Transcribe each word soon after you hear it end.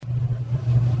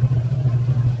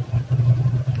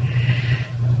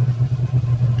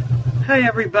Hi,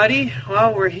 everybody.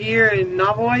 Well, we're here in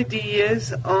Novel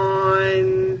Ideas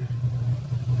on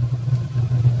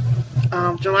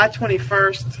July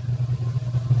 21st,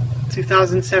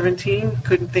 2017.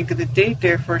 Couldn't think of the date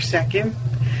there for a second.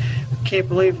 Can't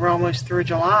believe we're almost through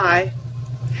July.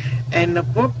 And the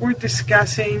book we're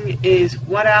discussing is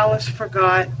What Alice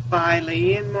Forgot by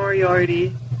Liane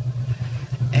Moriarty.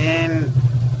 And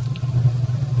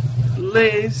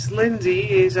Lindsay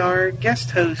is our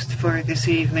guest host for this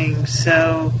evening.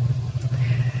 So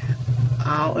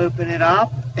I'll open it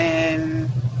up. And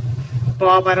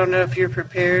Bob, I don't know if you're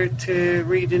prepared to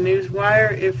read the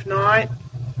Newswire. If not,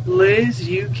 Liz,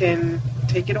 you can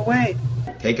take it away.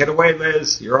 Take it away,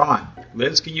 Liz. You're on.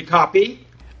 Liz, can you copy?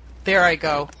 There I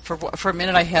go. For a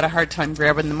minute I had a hard time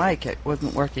grabbing the mic. It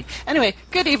wasn't working. Anyway,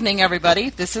 good evening,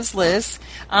 everybody. This is Liz.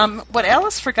 What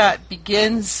Alice Forgot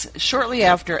begins shortly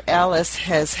after Alice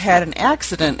has had an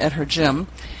accident at her gym,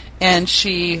 and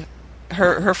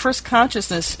her first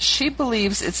consciousness, she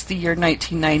believes it's the year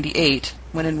 1998,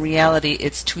 when in reality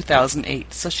it's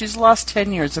 2008. So she's lost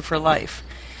 10 years of her life.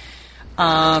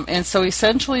 And so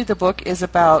essentially the book is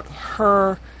about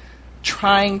her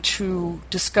trying to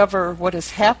discover what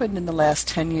has happened in the last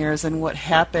 10 years and what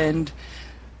happened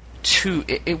to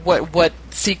what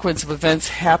sequence of events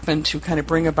happened to kind of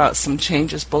bring about some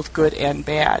changes, both good and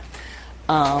bad.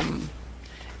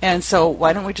 And so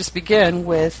why don't we just begin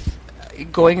with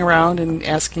going around and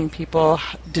asking people,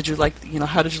 how did you like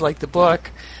the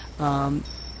book? And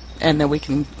then we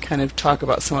can kind of talk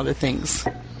about some other things.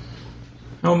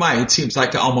 Oh my, it seems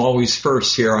like I'm always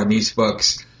first here on these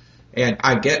books. And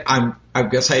I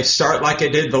guess I start like I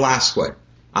did the last one.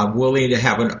 I'm willing to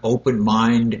have an open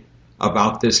mind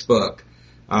about this book.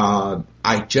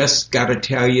 I just got to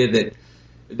tell you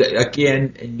that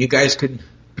again, and you guys can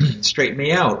straighten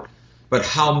me out, but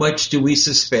how much do we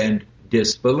suspend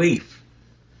disbelief?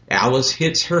 Alice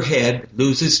hits her head,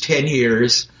 loses 10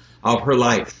 years of her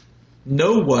life.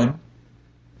 No one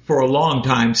for a long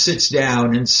time sits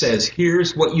down and says,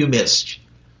 here's what you missed.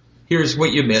 Here's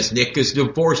what you missed. Nick has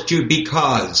divorced you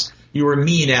because you were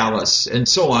mean, Alice, and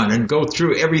so on, and go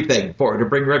through everything for her to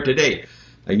bring her up to date.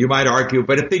 You might argue,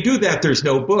 but if they do that, there's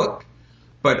no book.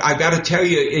 But I've got to tell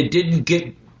you, it didn't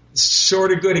get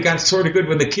sort of good. It got sort of good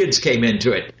when the kids came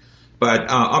into it. But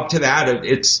up to that,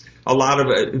 it's a lot of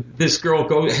it. This girl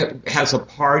has a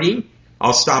party.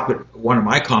 I'll stop at one of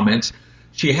my comments.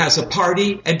 She has a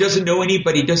party and doesn't know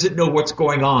anybody, doesn't know what's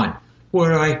going on.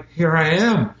 Here I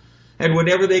am. And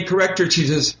whenever they correct her, she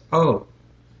says, oh,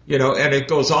 and it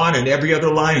goes on. And every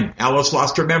other line, Alice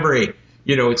lost her memory.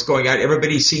 It's going out.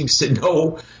 Everybody seems to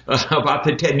know about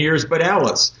the 10 years but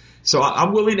Alice. So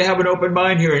I'm willing to have an open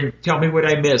mind here and tell me what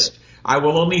I missed. I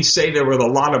will only say there were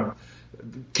a lot of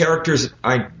characters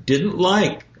I didn't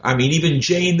like. I mean, even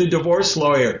Jane, the divorce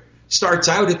lawyer, starts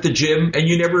out at the gym, and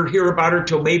you never hear about her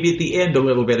till maybe at the end a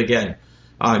little bit again.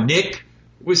 Nick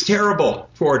was terrible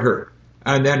toward her.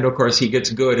 And then, of course, he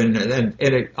gets good, and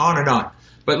it, on and on.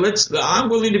 But I'm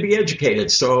willing to be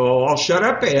educated, so I'll shut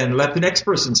up and let the next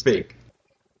person speak.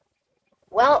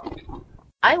 Well,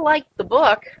 I liked the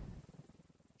book.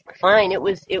 Fine, it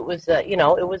was a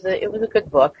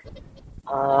good book.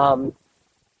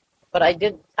 But I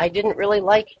didn't really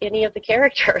like any of the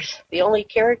characters. The only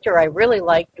character I really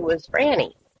liked was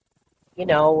Franny.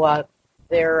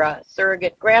 Their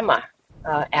surrogate grandma,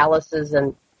 Alice's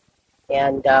and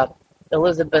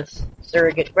Elizabeth's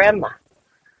surrogate grandma.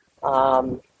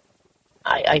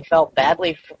 I felt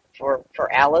badly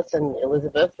for Alice and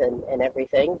Elizabeth and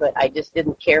everything, but I just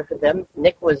didn't care for them.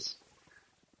 Nick was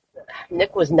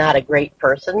not a great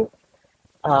person.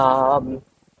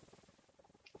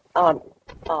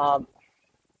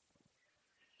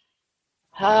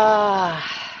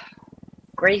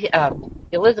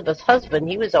 Elizabeth's husband,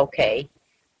 he was okay.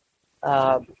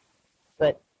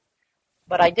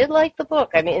 But I did like the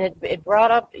book. I mean, it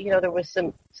brought up, there was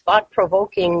some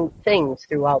thought-provoking things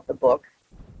throughout the book.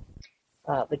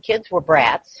 The kids were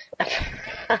brats.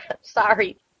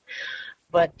 Sorry.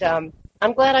 But I'm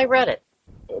glad I read it.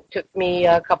 It took me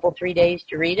 3 days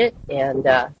to read it, and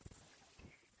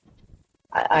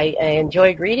I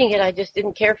enjoyed reading it. I just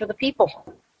didn't care for the people.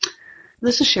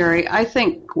 This is Sherry. I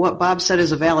think what Bob said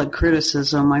is a valid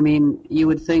criticism. I mean, you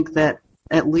would think that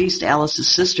at least Alice's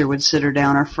sister would sit her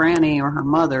down, or Franny or her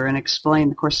mother, and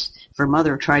explain. Of course, if her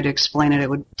mother tried to explain it, it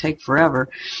would take forever.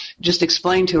 Just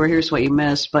explain to her, here's what you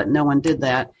missed, but no one did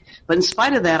that. But in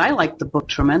spite of that, I liked the book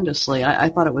tremendously. I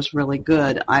thought it was really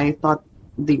good. I thought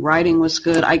the writing was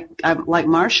good. I like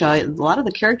Marcia, a lot of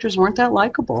the characters weren't that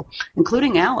likable,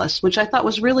 including Alice, which I thought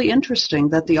was really interesting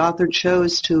that the author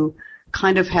chose to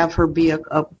kind of have her be a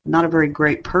not a very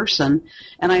great person.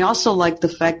 And I also like the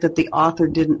fact that the author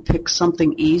didn't pick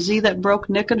something easy that broke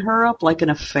Nick and her up, like an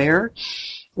affair,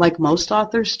 like most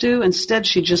authors do. Instead,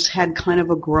 she just had kind of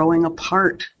a growing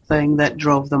apart thing that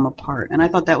drove them apart. And I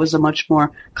thought that was a much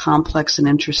more complex and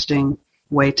interesting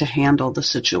way to handle the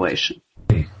situation.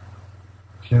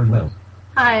 Sharon Wells.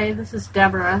 Hi, this is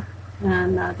Deborah,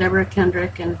 and Deborah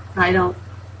Kendrick, and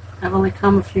I've only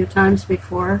come a few times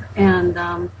before,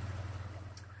 and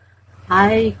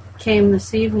I came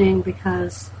this evening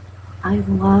because I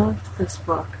loved this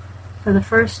book. For the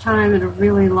first time in a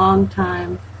really long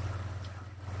time,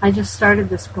 I just started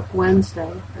this book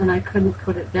Wednesday, and I couldn't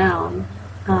put it down.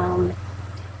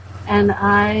 And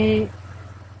I,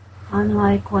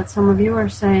 unlike what some of you are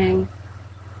saying,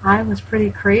 I was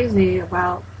pretty crazy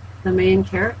about the main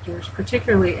characters,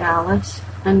 particularly Alice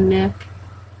and Nick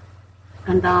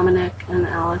and Dominic and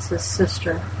Alice's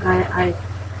sister. I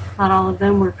thought all of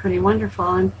them were pretty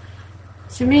wonderful. And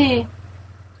to me,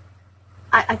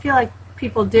 I feel like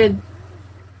people did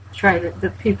try to,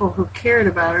 the people who cared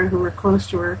about her, who were close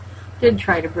to her, did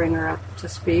try to bring her up to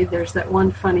speed. There's that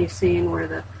one funny scene where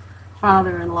the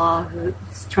father-in-law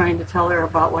who's trying to tell her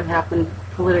about what happened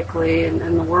politically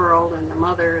in the world, and the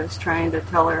mother is trying to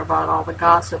tell her about all the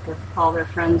gossip of all their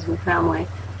friends and family,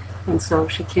 and so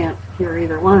she can't hear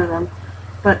either one of them.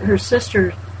 But her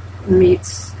sister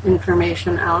meets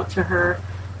information out to her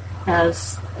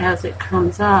as it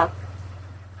comes up.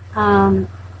 But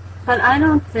I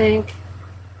don't think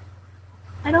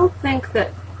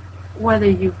that whether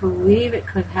you believe it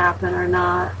could happen or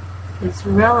not is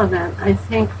relevant. I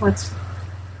think what's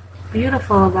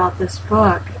beautiful about this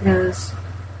book is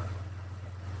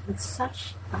it's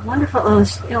such a wonderful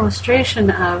illustration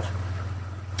of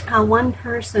how one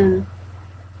person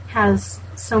has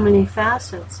so many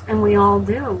facets, and we all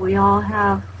do. We all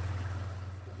have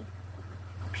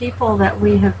people that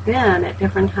we have been at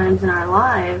different times in our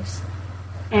lives.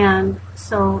 And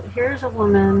so here's a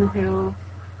woman who,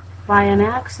 by an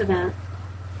accident,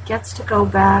 gets to go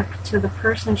back to the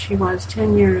person she was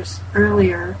 10 years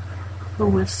earlier, who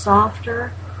was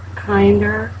softer,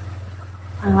 kinder,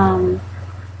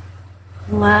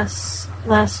 less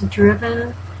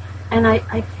driven. And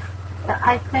I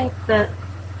think that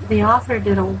the author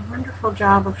did a wonderful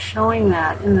job of showing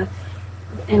that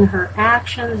in her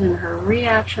actions, in her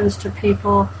reactions to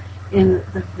people, in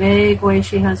the vague way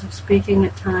she has of speaking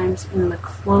at times, in the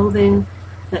clothing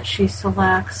that she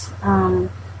selects. I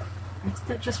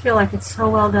just feel like it's so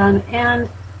well done. And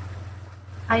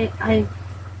I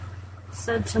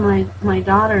said to my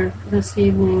daughter this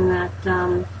evening that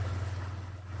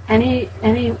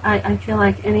I feel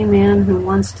like any man who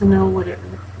wants to know what it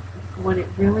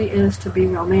really is to be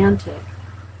romantic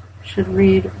should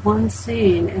read one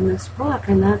scene in this book,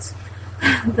 and that's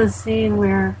the scene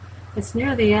where it's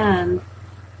near the end,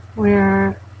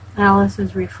 where Alice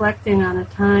is reflecting on a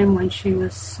time when she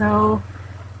was so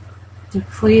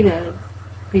depleted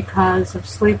because of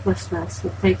sleeplessness,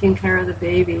 of taking care of the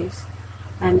babies,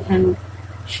 and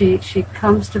she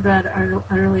comes to bed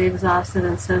utterly exhausted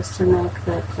and says to Nick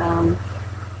that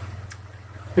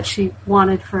she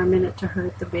wanted for a minute to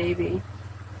hurt the baby.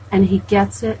 And he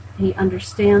gets it, he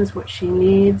understands what she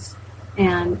needs,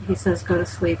 and he says, go to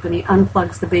sleep, and he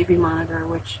unplugs the baby monitor,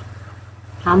 which,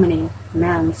 how many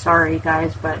men, sorry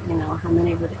guys, but how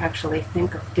many would actually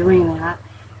think of doing that?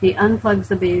 He unplugs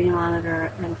the baby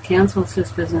monitor and cancels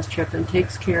his business trip and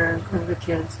takes care of the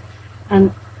kids.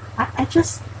 And I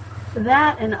just,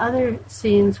 that and other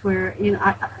scenes where,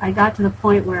 I got to the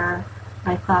point where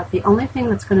I thought the only thing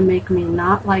that's going to make me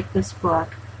not like this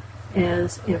book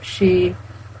is if she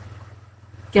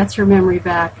gets her memory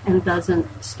back and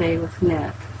doesn't stay with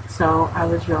Nick. So I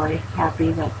was really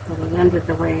happy that it ended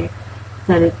the way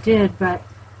that it did. But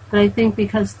I think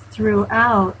because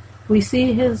throughout we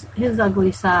see his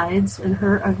ugly sides and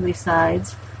her ugly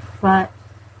sides, but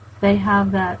they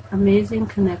have that amazing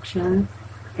connection,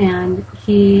 and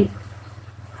he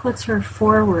puts her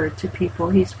forward to people.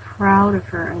 He's proud of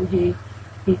her, and he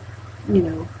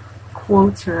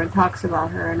quotes her and talks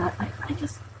about her, and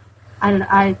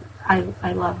I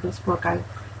love this book. I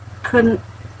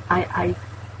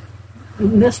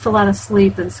missed a lot of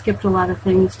sleep and skipped a lot of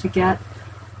things to get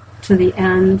to the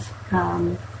end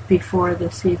before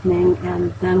this evening,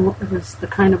 and then it was the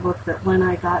kind of book that when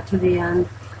I got to the end,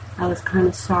 I was kind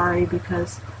of sorry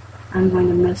because I'm going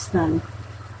to miss them.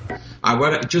 I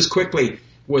want to just quickly,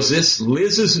 was this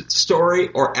Liz's story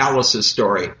or Alice's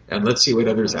story? And let's see what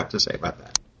others have to say about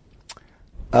that.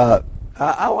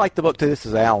 I like the book too. This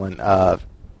is Alan.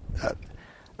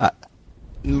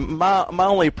 My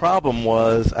only problem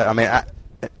was,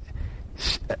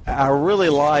 I really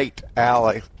liked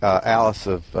Alice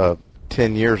of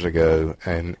 10 years ago,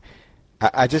 and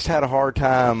I just had a hard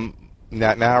time.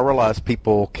 Now I realize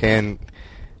people can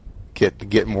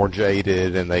get more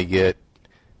jaded, and they get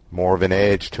more of an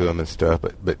edge to them and stuff,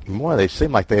 but more, they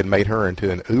seemed like they had made her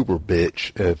into an uber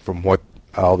bitch from what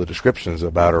all the descriptions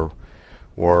about her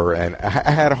were, and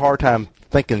I had a hard time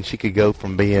thinking she could go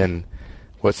from being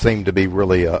what seemed to be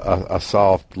really a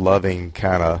soft, loving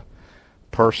kind of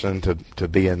person to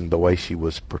being the way she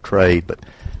was portrayed. But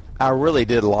I really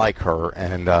did like her,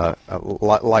 and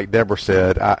like Deborah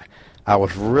said, I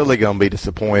was really going to be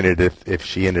disappointed if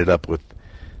she ended up with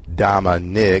Dama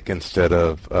Nick instead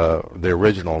of the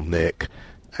original Nick,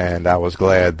 and I was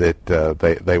glad that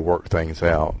they worked things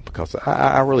out, because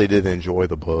I really did enjoy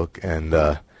the book, and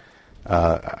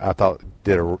I thought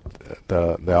the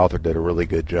author did a really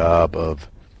good job of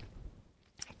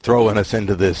throwing us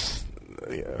into this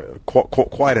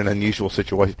quite an unusual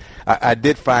situation. I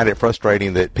did find it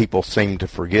frustrating that people seem to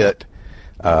forget,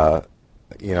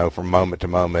 from moment to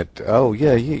moment, oh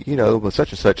yeah,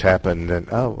 such and such happened, and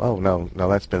oh no,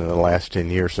 that's been in the last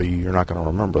 10 years, so you're not going to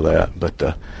remember that. But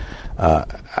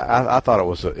I thought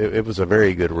it was a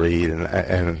very good read,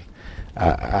 and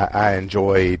I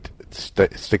enjoyed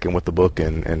sticking with the book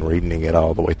and reading it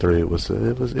all the way through. It was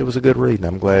a good read, and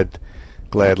I'm glad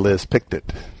Liz picked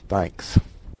it. Thanks.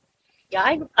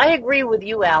 Yeah, I agree with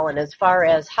you, Alan, as far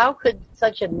as how could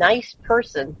such a nice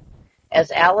person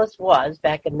as Alice was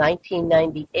back in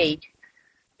 1998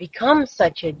 become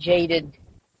such a jaded,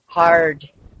 hard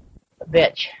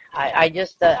bitch.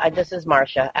 This is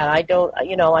Marcia, and I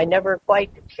never quite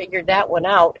figured that one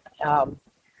out.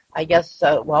 I guess,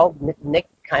 Nick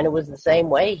kind of was the same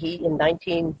way. He, in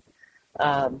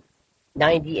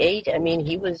 1998, I mean,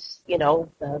 he was, they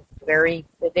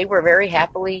were very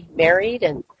happily married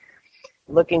and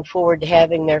looking forward to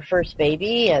having their first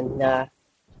baby and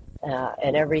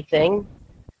everything.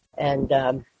 And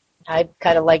I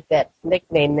kind of like that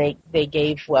nickname they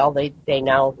gave. Well, they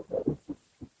now,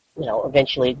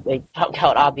 eventually they found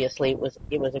out, obviously, it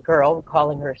was a girl,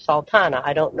 calling her Sultana.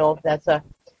 I don't know if that's a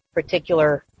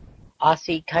particular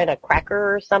Aussie kind of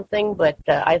cracker or something, but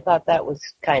I thought that was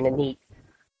kind of neat.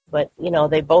 But,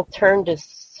 they both turned to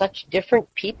such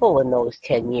different people in those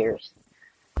 10 years.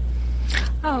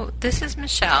 Oh, this is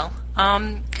Michelle.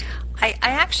 I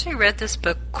actually read this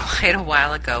book quite a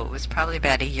while ago. It was probably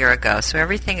about a year ago, so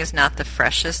everything is not the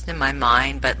freshest in my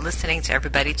mind, but listening to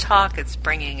everybody talk, it's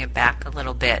bringing it back a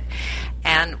little bit.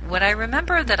 And what I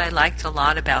remember that I liked a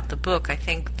lot about the book, I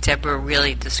think Deborah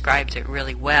really described it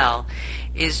really well,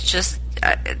 is just,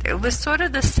 it was sort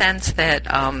of the sense that,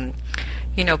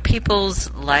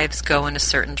 people's lives go in a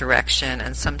certain direction,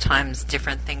 and sometimes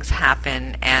different things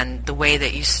happen, and the way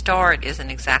that you start isn't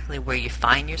exactly where you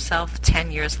find yourself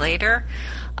 10 years later,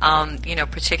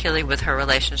 particularly with her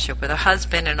relationship with her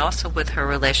husband and also with her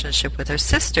relationship with her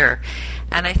sister.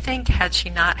 And I think had she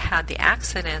not had the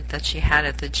accident that she had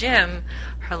at the gym,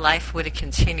 her life would have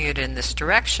continued in this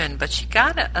direction, but she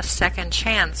got a second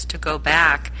chance to go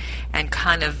back and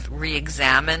kind of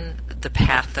re-examine the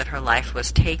path that her life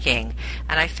was taking.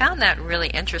 And I found that really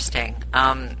interesting.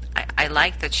 I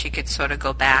like that she could sort of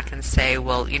go back and say,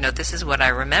 well, this is what I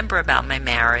remember about my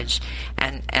marriage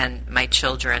and my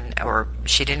children, or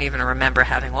she didn't even remember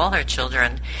having all her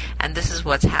children, and this is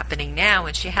what's happening now.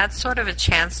 And she had sort of a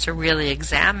chance to really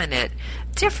examine it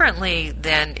differently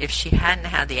than if she hadn't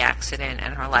had the accident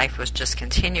and her life was just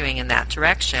continuing in that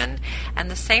direction.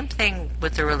 And the same thing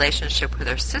with the relationship with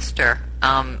her sister.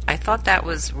 I thought that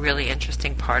was really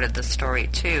interesting part of the story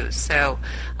too. So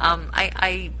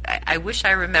I wish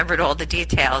I remembered all the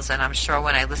details, and I'm sure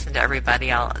when I listen to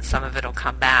everybody, some of it will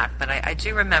come back. But I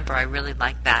do remember I really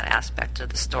liked that aspect of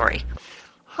the story.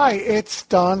 Hi, it's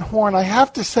Don Horn. I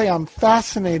have to say I'm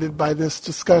fascinated by this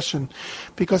discussion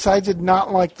because I did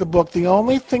not like the book. The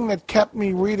only thing that kept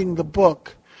me reading the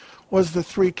book was the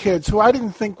three kids, who I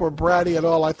didn't think were bratty at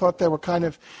all. I thought they were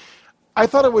I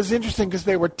thought it was interesting because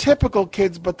they were typical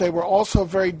kids, but they were also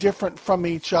very different from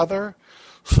each other.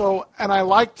 And I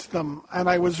liked them, and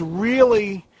I was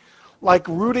really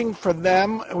rooting for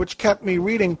them, which kept me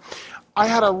reading. I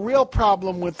had a real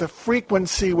problem with the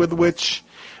frequency with which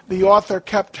the author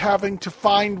kept having to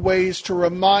find ways to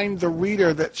remind the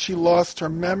reader that she lost her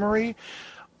memory.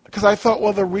 Because I thought,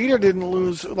 well, the reader didn't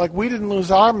lose, we didn't lose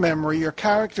our memory, your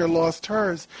character lost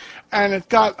hers. And it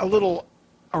got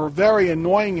very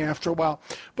annoying after a while.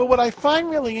 But what I find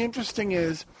really interesting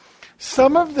is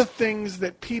some of the things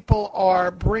that people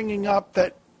are bringing up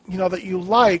that you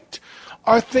liked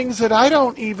are things that I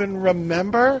don't even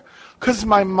remember because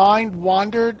my mind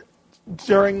wandered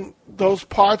during those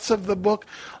parts of the book.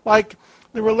 Like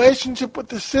the relationship with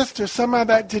the sister, somehow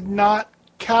that did not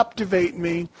captivate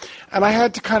me, and I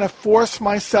had to kind of force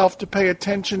myself to pay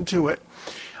attention to it.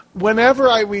 Whenever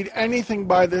I read anything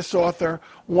by this author,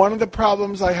 one of the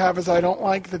problems I have is I don't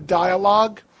like the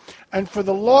dialogue. And for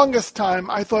the longest time,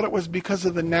 I thought it was because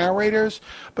of the narrators.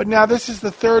 But now this is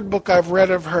the third book I've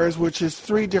read of hers, which is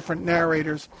 3 different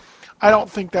narrators. I don't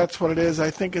think that's what it is.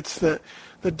 I think it's the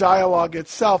dialogue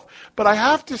itself. But I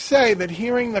have to say that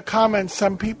hearing the comments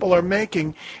some people are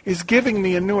making is giving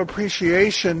me a new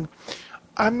appreciation.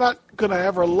 I'm not going to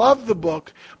ever love the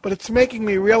book, but it's making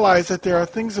me realize that there are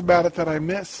things about it that I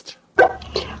missed.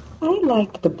 I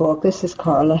liked the book. This is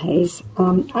Carla Hayes.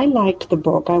 I liked the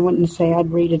book. I wouldn't say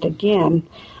I'd read it again,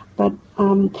 but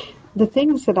the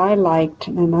things that I liked,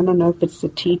 and I don't know if it's the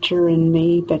teacher in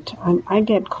me, but I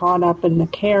get caught up in the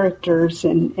characters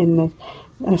and in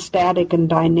the static and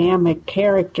dynamic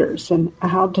characters, and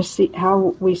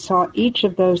how we saw each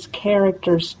of those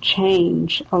characters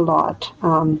change a lot.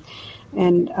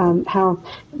 And how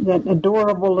that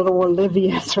adorable little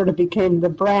Olivia sort of became the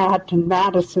brat, and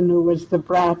Madison, who was the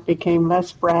brat, became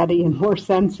less bratty and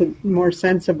more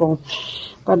sensible.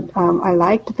 But I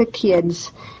liked the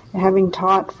kids. Having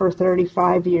taught for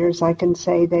 35 years, I can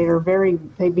say they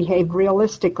behave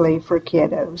realistically for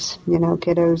kiddos. You know,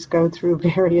 kiddos go through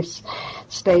various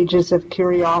stages of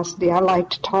curiosity. I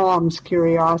liked Tom's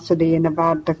curiosity and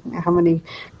about how many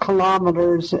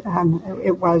kilometers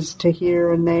it was to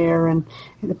here and there, and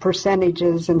the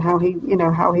percentages, and how he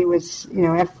was,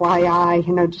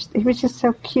 FYI, he was just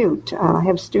so cute. I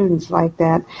have students like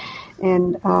that,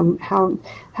 and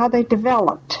how they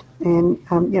developed. And,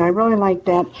 I really like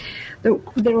that.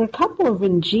 There were a couple of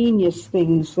ingenious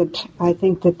things that I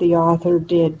think that the author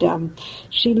did.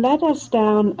 She led us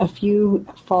down a few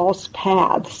false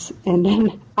paths and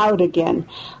then out again.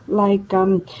 Like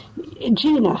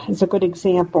Gina is a good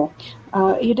example.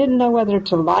 You didn't know whether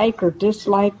to like or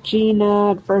dislike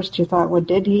Gina. At first you thought, well,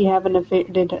 did he have an affair?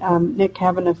 Did Nick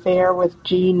have an affair with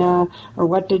Gina? Or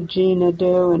what did Gina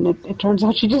do? And it turns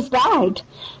out she just died.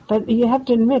 But you have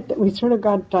to admit that we sort of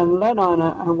got led on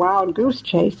a wild goose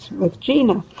chase with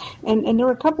Gina. And there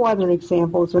were a couple other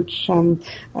examples which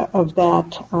of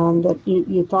that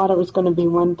you thought it was going to be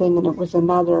one thing and it was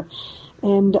another.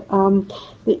 And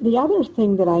the other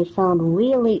thing that I found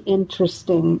really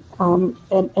interesting, and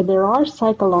there are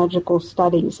psychological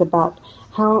studies about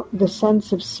how the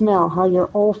sense of smell, how your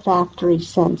olfactory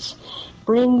sense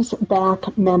brings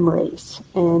back memories.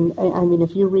 And I mean,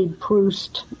 if you read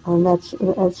Proust,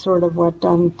 that's sort of what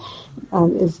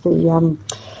is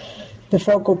the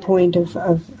focal point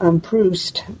of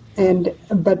Proust.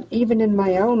 But even in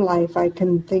my own life, I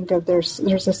can think of there's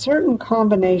a certain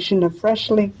combination of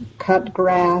freshly cut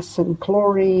grass and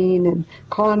chlorine and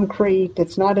concrete.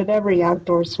 It's not at every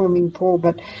outdoor swimming pool,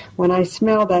 but when I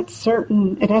smell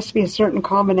it has to be a certain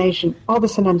combination. All of a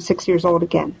sudden, I'm 6 years old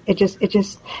again. It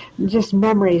just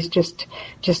memories just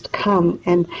come,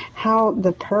 and how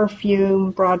the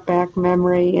perfume brought back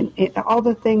memory, and all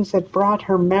the things that brought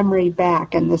her memory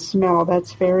back, and the smell.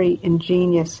 That's very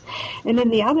ingenious. And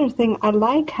then the other thing, I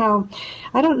like how,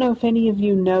 I don't know if any of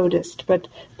you noticed, but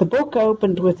the book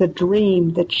opened with a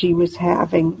dream that she was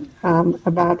having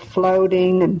about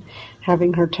floating and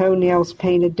having her toenails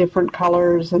painted different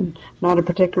colors and not a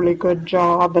particularly good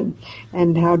job,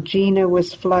 and how Gina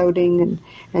was floating,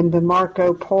 and the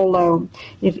Marco Polo.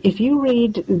 If you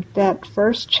read that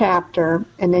first chapter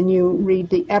and then you read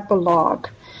the epilogue,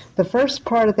 the first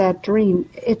part of that dream,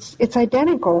 it's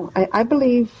identical. I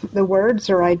believe the words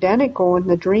are identical and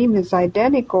the dream is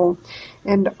identical,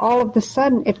 and all of a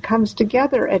sudden it comes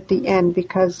together at the end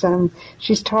because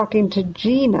she's talking to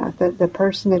Gina. The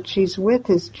person that she's with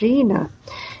is Gina.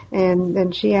 And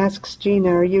then she asks Gina,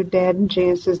 "Are you dead?" And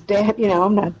Gina says, "Dead?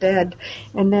 I'm not dead."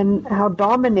 And then how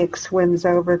Dominic swims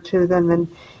over to them,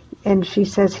 and she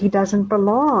says, "He doesn't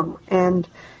belong." And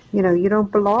you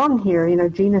don't belong here.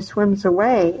 Gina swims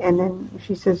away, and then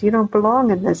she says, "You don't belong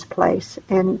in this place."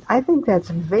 And I think that's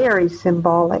very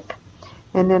symbolic.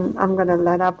 And then I'm going to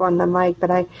let up on the mic,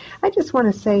 but I just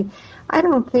want to say, I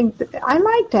don't think I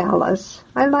liked Alice.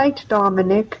 I liked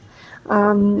Dominic.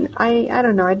 I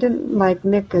don't know. I didn't like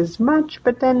Nick as much,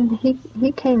 but then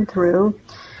he came through.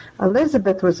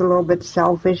 Elizabeth was a little bit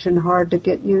selfish and hard to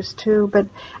get used to, but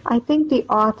I think the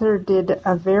author did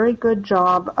a very good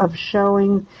job of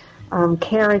showing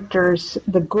characters,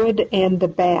 the good and the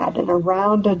bad, and a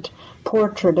rounded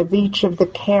portrait of each of the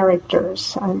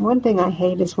characters. One thing I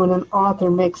hate is when an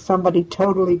author makes somebody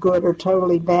totally good or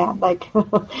totally bad. Like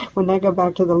when I go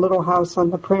back to The Little House on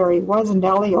the Prairie, wasn't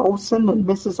Ellie Olsen and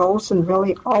Mrs. Olsen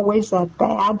really always that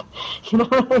bad? You know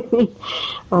what I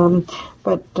mean?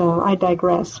 But I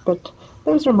digress. But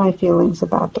those are my feelings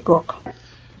about the book.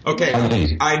 Okay,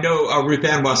 I know Ruth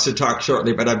Ann wants to talk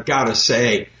shortly, but I've got to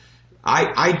say,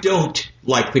 I don't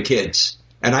like the kids.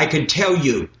 And I can tell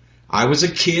you, I was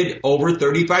a kid over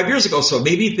 35 years ago, so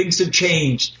maybe things have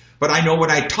changed. But I know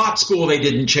when I taught school, they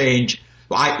didn't change.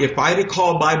 If I had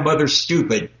called my mother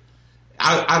stupid,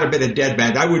 I'd have been a dead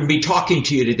man. I wouldn't be talking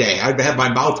to you today. I'd have had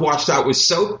my mouth washed out with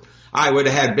soap. I would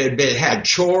have had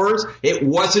chores. It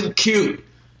wasn't cute.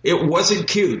 It wasn't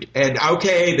cute. And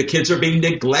okay, the kids are being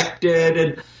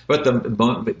neglected, but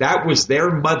that was their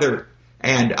mother.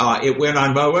 And it went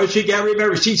on, well, she can't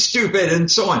remember, she's stupid, and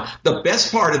so on. The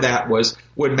best part of that was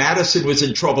when Madison was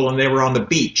in trouble and they were on the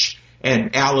beach,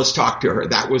 and Alice talked to her.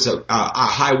 That was a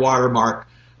high water mark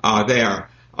there.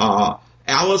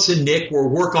 Alice and Nick were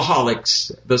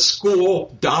workaholics. The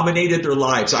school dominated their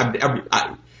lives. I'm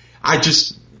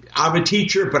a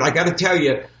teacher, but I got to tell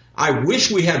you, I wish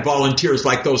we had volunteers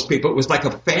like those people. It was like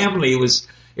a family. It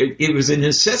was an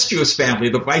incestuous family.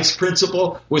 The vice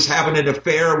principal was having an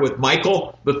affair with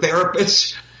Michael, the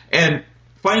therapist. And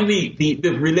finally,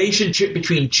 the relationship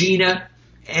between Gina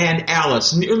and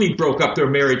Alice nearly broke up their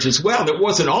marriage as well. It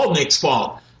wasn't all Nick's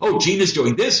fault. Oh, Gina's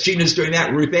doing this, Gina's doing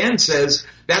that. Ruth Ann says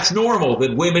that's normal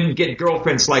that women get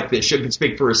girlfriends like this. She can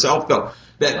speak for herself, though.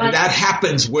 That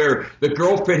happens where the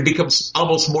girlfriend becomes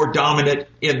almost more dominant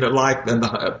in their life than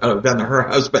her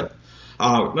husband.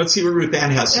 Let's see what Ruth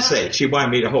Ann has to say. She wanted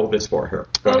me to hold this for her.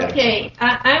 Go ahead.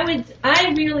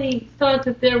 I really thought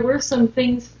that there were some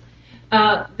things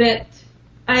that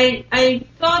I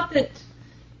thought that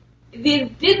they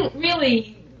didn't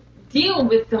really deal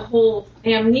with the whole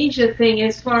amnesia thing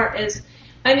as far as,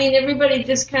 everybody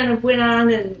just kind of went on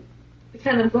and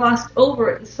kind of glossed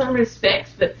over it in some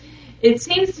respects, but it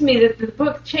seems to me that the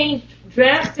book changed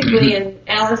drastically in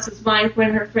Alice's mind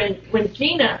when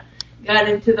Gina got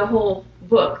into the whole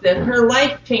book, that her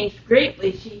life changed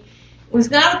greatly. She was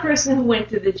not a person who went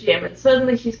to the gym, and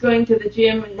suddenly she's going to the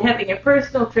gym and having a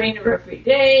personal trainer every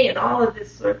day and all of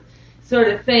this sort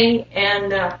of thing,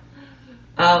 and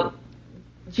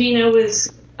Gina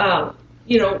was,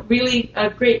 really a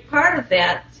great part of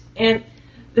that. And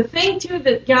the thing, too,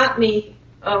 that got me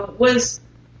was,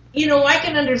 I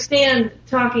can understand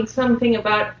talking something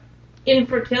about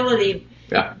infertility,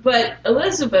 but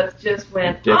Elizabeth just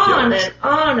went on and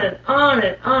on and on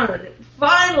and on. And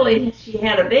finally, she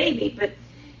had a baby, but,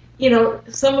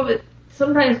 some of it,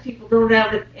 sometimes people don't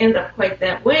end up quite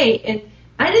that way. And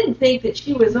I didn't think that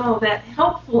she was all that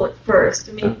helpful at first.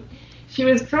 She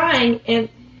was trying, and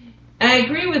I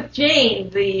agree with Jane,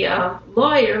 the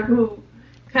lawyer, who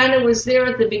kind of was there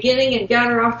at the beginning and got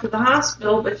her off to the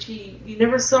hospital, but you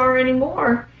never saw her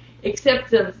anymore,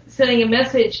 except sending a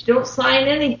message, don't sign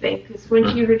anything, because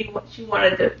when she heard she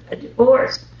wanted a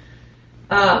divorce,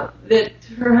 that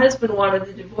her husband wanted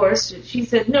a divorce, she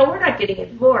said, no, we're not getting a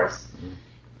divorce.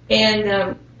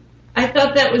 And I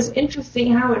thought that was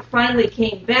interesting how it finally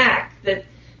came back, that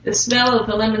the smell of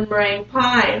the lemon meringue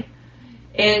pie,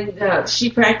 and she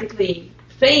practically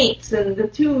faints, and the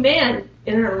two men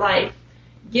in her life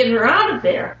get her out of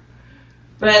there.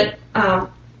 But, I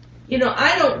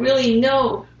don't really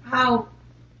know how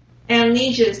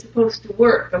amnesia is supposed to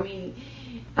work.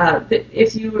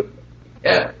 If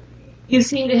you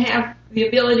seem to have the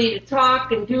ability to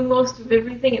talk and do most of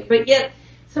everything, but yet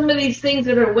some of these things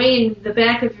that are way in the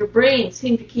back of your brain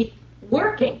seem to keep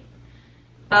working.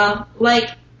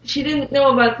 Like, she didn't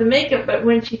know about the makeup, but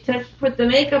when she put the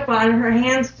makeup on, her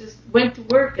hands just went to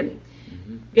work and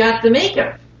got the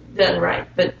makeup done right.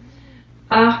 But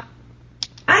I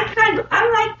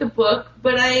liked the book,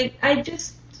 but I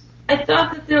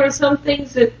thought that there were some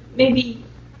things that maybe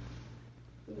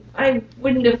I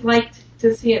wouldn't have liked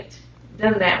to see it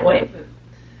done that way. But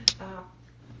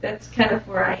that's kind of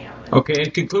where I am. Okay, in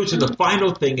conclusion, the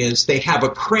final thing is they have a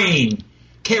crane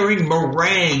carrying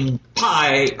meringue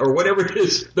pie or whatever it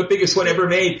is, the biggest one ever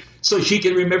made, so she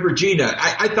can remember Gina.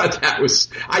 I thought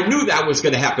I knew that was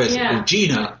going to happen. Yeah.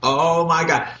 Gina, oh my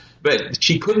God. But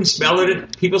she couldn't smell it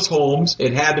at people's homes.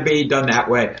 It had to be done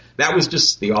that way. That was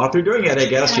just the author doing it, I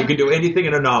guess. Yeah. You can do anything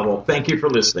in a novel. Thank you for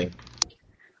listening.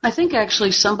 I think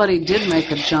actually somebody did make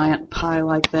a giant pie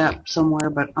like that somewhere,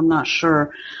 but I'm not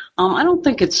sure. I don't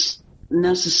think it's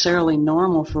necessarily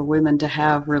normal for women to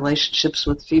have relationships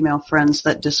with female friends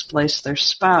that displace their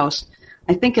spouse.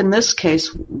 I think in this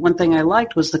case, one thing I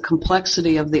liked was the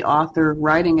complexity of the author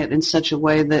writing it in such a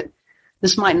way that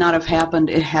this might not have happened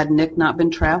had Nick not been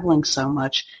traveling so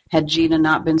much, had Gina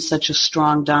not been such a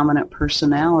strong, dominant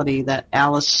personality that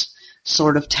Alice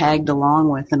sort of tagged along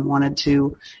with and wanted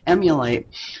to emulate.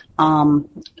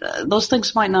 Those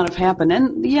things might not have happened.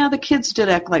 And, yeah, the kids did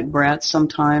act like brats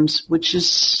sometimes, which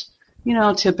is,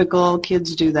 typical.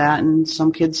 Kids do that, and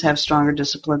some kids have stronger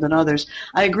discipline than others.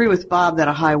 I agree with Bob that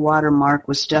a high water mark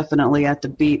was definitely at the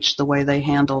beach, the way they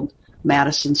handled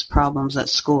Madison's problems at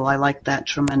school. I liked that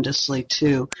tremendously,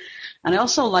 too. And I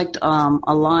also liked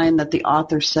a line that the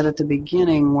author said at the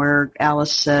beginning where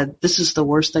Alice said, "This is the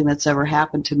worst thing that's ever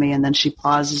happened to me," and then she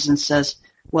pauses and says,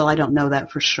 "Well, I don't know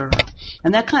that for sure."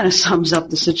 And that kind of sums up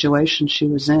the situation she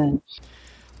was in.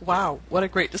 Wow, what a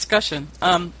great discussion.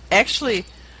 Actually,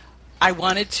 I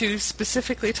wanted to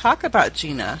specifically talk about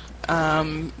Gina.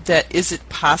 That is it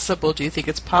possible, do you think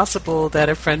it's possible that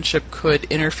a friendship could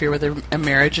interfere with a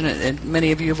marriage? And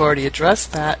many of you have already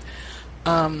addressed that.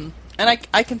 And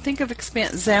I can think of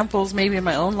examples maybe in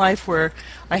my own life where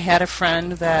I had a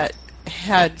friend that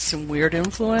had some weird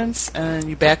influence and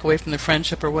you back away from the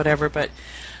friendship or whatever, but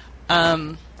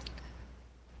that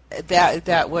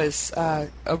was a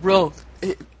real,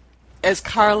 as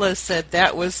Carla said,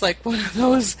 that was like one of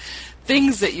those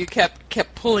things that you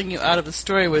kept pulling you out of the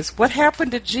story was, what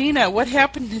happened to Gina? What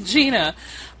happened to Gina?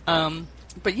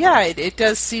 But yeah, it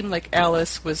does seem like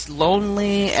Alice was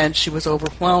lonely and she was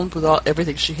overwhelmed with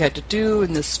everything she had to do,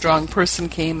 and this strong person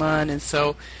came on, and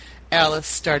so Alice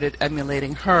started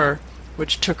emulating her,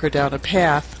 which took her down a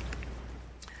path.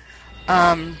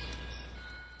 One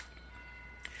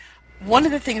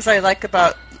of the things I like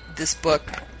about this book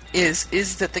is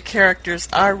that the characters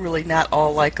are really not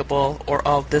all likable or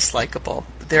all dislikable.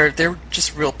 They're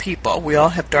just real people. We all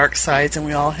have dark sides and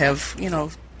we all have,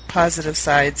 positive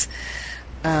sides.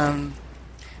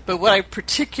 But what I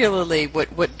particularly,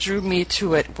 what drew me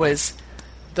to it was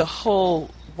the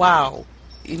whole, wow,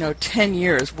 10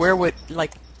 years, where would,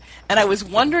 and I was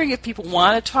wondering if people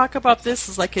want to talk about this,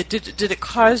 is like, did it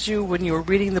cause you when you were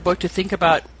reading the book to think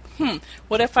about,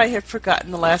 what if I had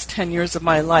forgotten the last 10 years of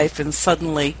my life and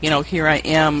suddenly, here I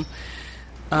am,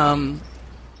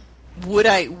 would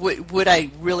I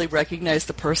really recognize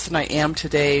the person I am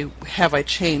today? Have I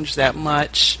changed that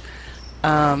much?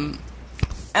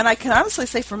 And I can honestly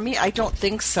say for me, I don't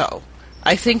think so.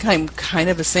 I think I'm kind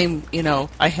of the same,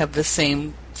 I have the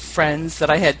same friends that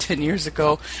I had 10 years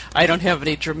ago. I don't have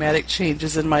any dramatic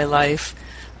changes in my life.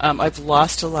 I've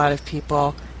lost a lot of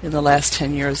people in the last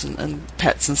 10 years and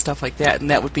pets and stuff like that,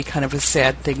 and that would be kind of a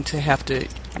sad thing to have to,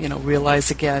 realize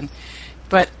again.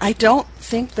 But I don't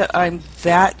think that I'm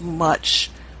that much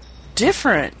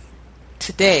different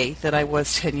today than I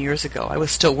was 10 years ago. I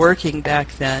was still working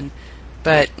back then.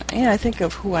 But I think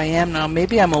of who I am now.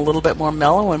 Maybe I'm a little bit more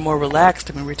mellow and more relaxed.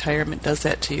 I mean, retirement does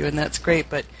that to you, and that's great.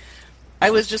 But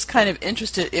I was just kind of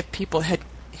interested if people had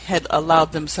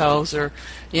allowed themselves, or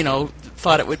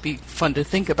thought it would be fun to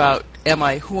think about,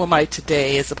 who am I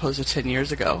today as opposed to 10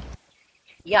 years ago?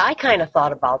 Yeah, I kind of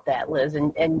thought about that, Liz,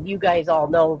 and you guys all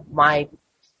know my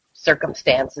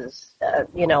circumstances. I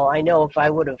know if I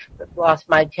would have lost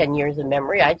my 10 years of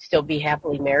memory, I'd still be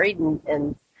happily married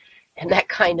and that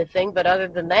kind of thing. But other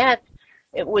than that,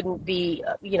 it wouldn't be,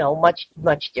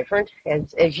 much different.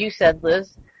 As you said,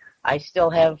 Liz, I still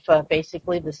have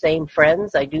basically the same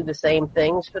friends. I do the same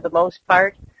things for the most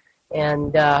part.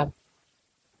 And, but,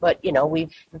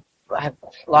 I've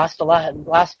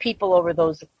lost people over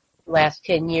those last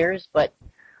 10 years. But,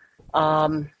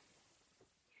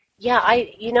 yeah,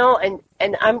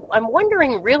 and I'm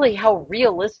wondering really how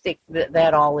realistic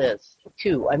that all is,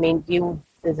 too. I mean,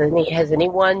 has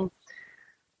anyone,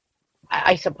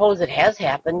 I suppose it has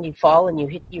happened. You fall and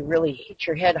you really hit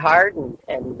your head hard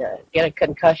and get a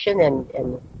concussion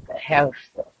and have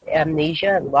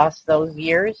amnesia and lost those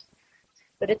years.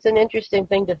 But it's an interesting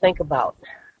thing to think about.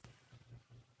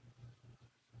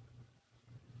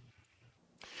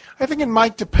 I think it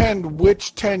might depend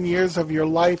which 10 years of your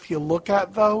life you look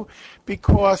at, though,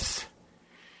 because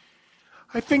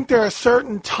I think there are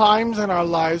certain times in our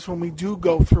lives when we do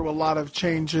go through a lot of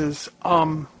changes.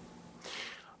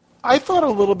 I thought a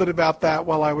little bit about that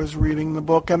while I was reading the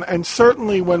book, and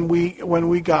certainly when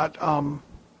we got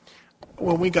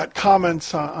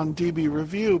comments on DB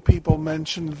Review, people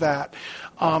mentioned that.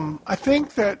 I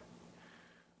think that,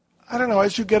 I don't know,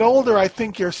 as you get older, I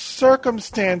think your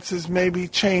circumstances maybe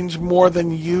change more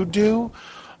than you do,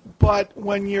 but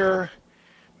when you're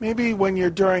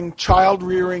during child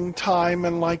rearing time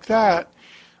and like that,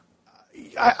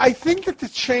 I think that the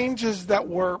changes that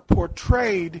were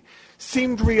portrayed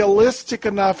seemed realistic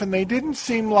enough, and they didn't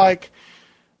seem like...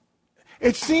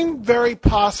 It seemed very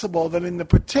possible that in the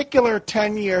particular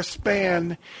 10-year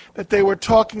span that they were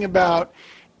talking about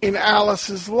in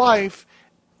Alice's life,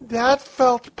 that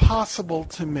felt possible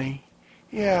to me.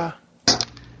 Yeah.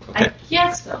 I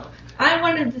guess so. I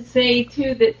wanted to say,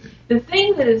 too, that the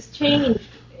thing that has changed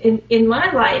in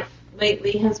my life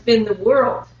lately has been the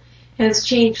world has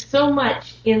changed so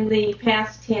much in the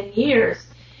past 10 years.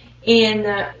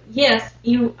 And, yes,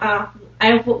 we've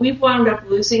wound up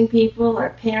losing people,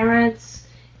 our parents,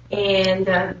 and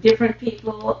different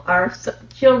people. Our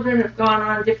children have gone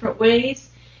on different ways.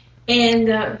 And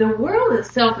the world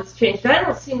itself has changed. I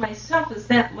don't see myself as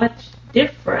that much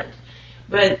different.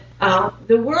 But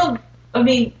the world, I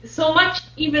mean, so much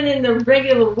even in the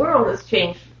regular world has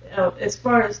changed as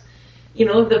far as,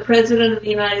 the President of the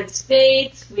United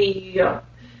States. We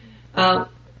had,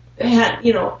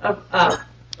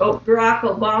 Barack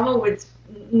Obama would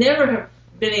never have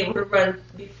been able to run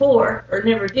before, or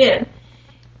never did.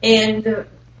 And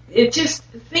it just,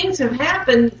 things have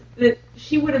happened that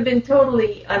she would have been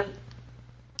totally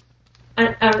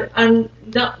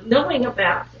knowing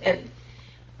about. And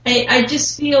I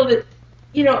just feel that,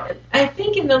 I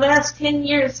think in the last 10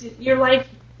 years, your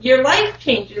life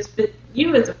changes, but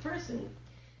you as a person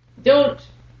don't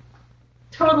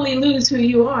totally lose who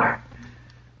you are.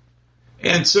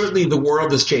 And certainly the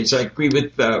world has changed. I agree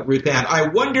with Ruth Ann. I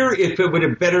wonder if it would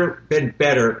have been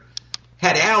better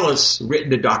had Alice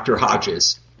written to Dr.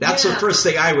 Hodges. That's the first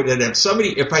thing I would have done.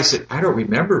 If I said, I don't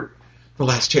remember the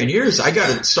last 10 years, I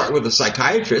got to start with a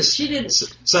psychiatrist, she didn't.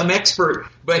 Some expert.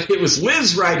 But it was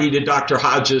Liz writing to Dr.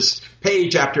 Hodges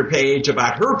page after page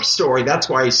about her story. That's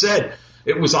why I said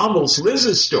it was almost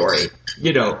Liz's story,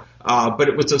 but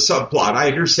it was a subplot. I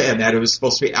understand that. It was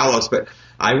supposed to be Alice, but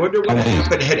I wonder what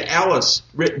happened had Alice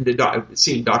written to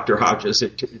seen Dr. Hodges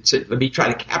and said, let me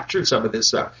try to capture some of this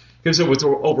stuff. Because it was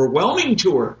overwhelming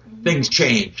to her. Things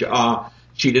change.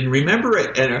 She didn't remember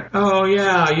it. And, oh,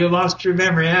 yeah, you lost your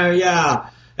memory. Oh,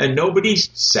 yeah. And nobody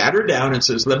sat her down and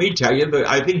says, let me tell you.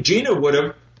 I think Gina would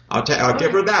have. I'll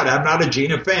give her that. I'm not a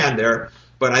Gina fan there,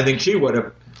 but I think she would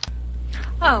have.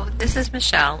 Oh, this is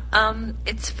Michelle.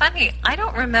 It's funny. I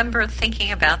don't remember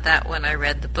thinking about that when I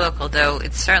read the book, although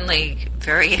it's certainly a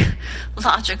very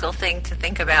logical thing to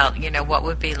think about, what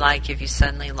would be like if you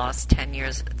suddenly lost 10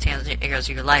 years of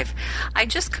your life. I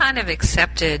just kind of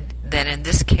accepted that in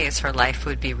this case her life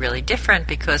would be really different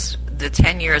because the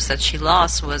 10 years that she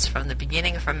lost was from the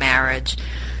beginning of her marriage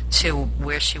to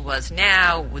where she was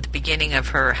now, with the beginning of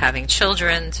her having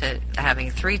children to having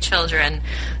 3 children.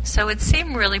 So it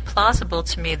seemed really plausible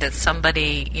to me that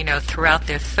somebody, throughout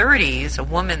their 30s, a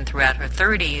woman throughout her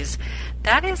 30s,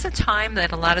 that is a time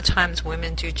that a lot of times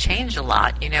women do change a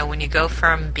lot. When you go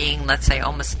from being, let's say,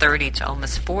 almost 30 to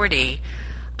almost 40,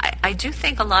 I do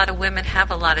think a lot of women have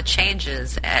a lot of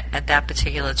changes at that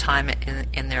particular time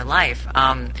in their life.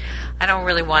 I don't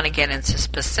really want to get into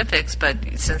specifics, but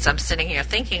since I'm sitting here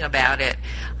thinking about it,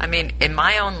 I mean, in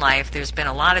my own life, there's been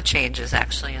a lot of changes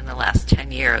actually in the last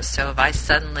 10 years. So if I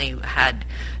suddenly had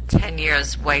 10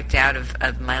 years wiped out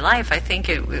of my life, I think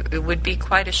it would be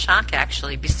quite a shock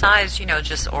actually, besides,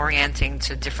 just orienting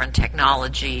to different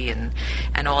technology and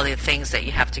all the things that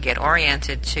you have to get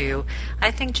oriented to.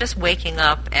 I think just waking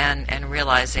up and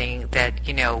realizing that,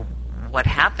 what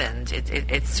happened,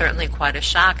 it's certainly quite a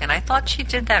shock. And I thought she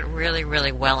did that really,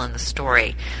 really well in the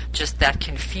story. Just that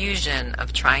confusion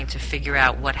of trying to figure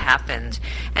out what happened.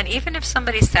 And even if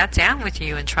somebody sat down with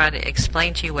you and tried to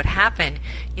explain to you what happened,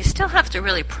 you still have to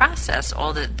really process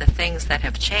all the things that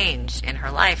have changed in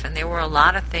her life. And there were a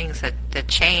lot of things that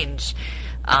changed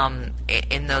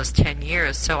in those 10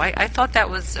 years. So I thought that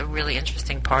was a really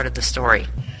interesting part of the story.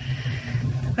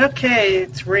 Okay,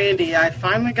 it's Randy. I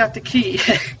finally got the key.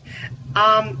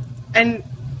 And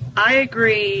I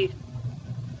agree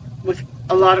with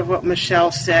a lot of what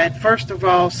Michelle said. First of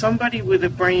all, somebody with a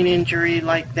brain injury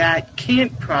like that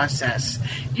can't process.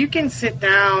 You can sit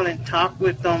down and talk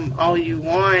with them all you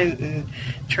want and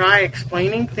try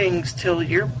explaining things till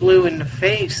you're blue in the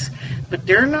face, but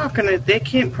they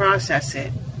can't process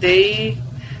it. They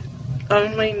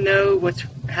only know what's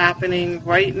happening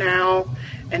right now,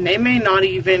 and they may not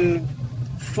even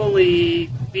fully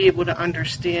be able to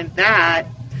understand that.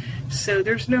 So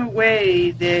there's no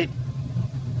way that,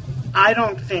 I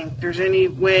don't think there's any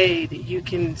way that you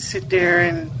can sit there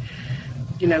and,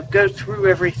 go through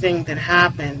everything that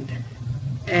happened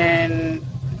and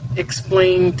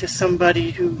explain to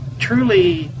somebody who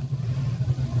truly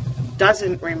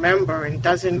doesn't remember and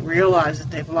doesn't realize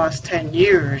that they've lost 10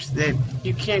 years, that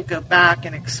you can't go back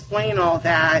and explain all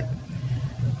that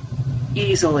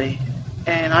easily.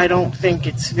 And I don't think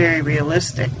it's very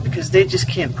realistic because they just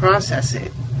can't process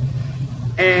it.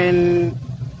 And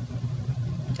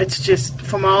it's just,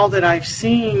 from all that I've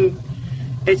seen,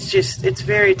 it's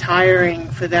very tiring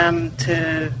for them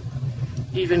to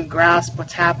even grasp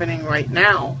what's happening right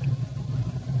now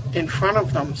in front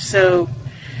of them. So,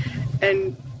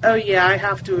 and, oh yeah, I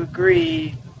have to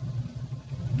agree,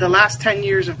 the last 10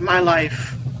 years of my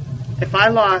life, if I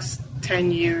lost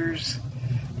 10 years,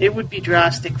 it would be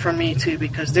drastic for me too,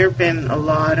 because there have been a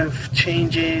lot of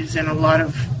changes and a lot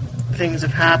of things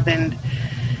have happened.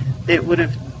 It would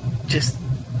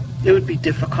be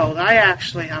difficult. I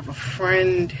actually have a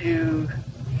friend who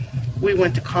we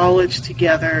went to college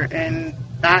together, and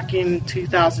back in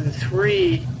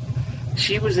 2003,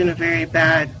 she was in a very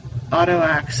bad auto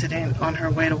accident on her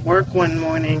way to work one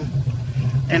morning.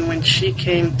 And when she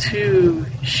came to,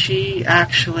 she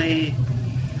actually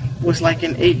was like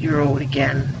an 8-year-old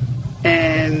again.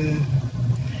 And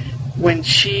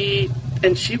she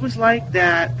was like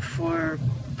that for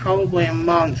probably a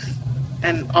month,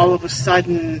 and all of a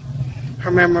sudden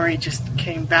her memory just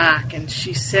came back, and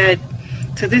she said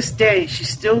to this day she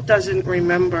still doesn't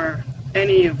remember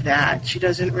any of that. She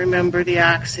doesn't remember the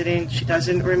accident. She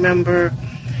doesn't remember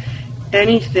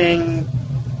anything.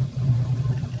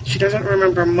 She doesn't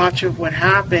remember much of what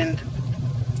happened,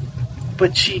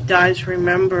 but she does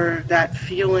remember that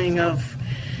feeling of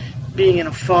being in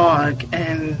a fog,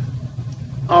 and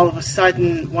all of a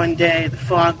sudden one day the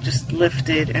fog just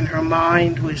lifted and her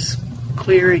mind was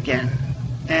clear again.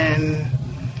 And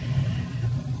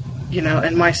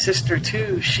and my sister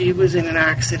too, she was in an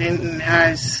accident and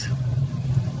has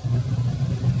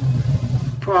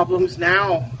problems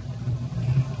now,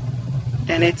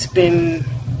 and it's been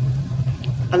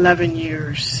 11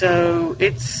 years. So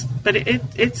it's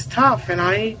tough, and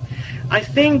I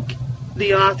think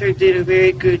the author did a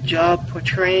very good job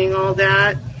portraying all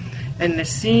that. And the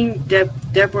scene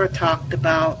Deborah talked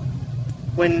about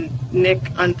when Nick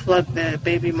unplugged the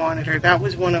baby monitor, that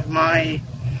was one of my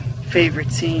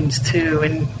favorite scenes too.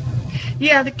 And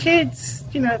yeah, the kids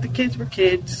were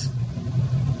kids.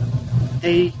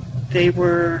 They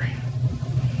were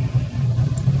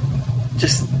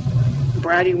just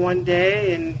bratty one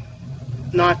day and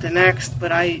not the next.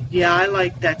 But I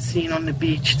liked that scene on the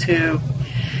beach too.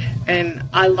 And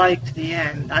I liked the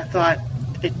end. I thought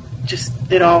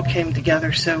it all came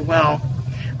together so well.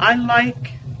 I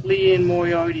like Liane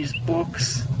Moriarty's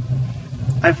books.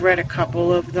 I've read a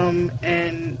couple of them,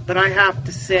 but I have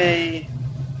to say,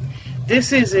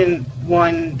 this isn't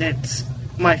one that's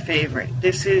my favorite.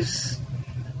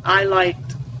 I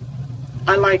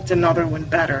liked another one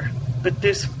better. But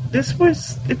this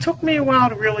was, it took me a while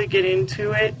to really get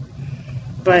into it,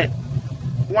 but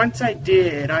once I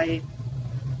did, I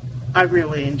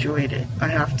really enjoyed it, I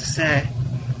have to say.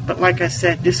 But like I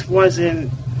said, this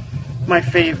wasn't my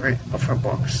favorite of her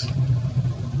books.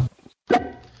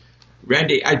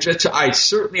 Randy, I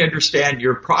certainly understand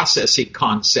your processing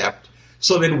concept.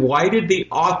 So then why did the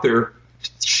author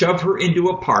shove her into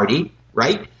a party,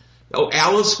 right? Oh,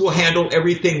 Alice will handle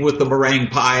everything with the meringue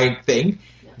pie thing.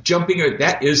 Jumping her,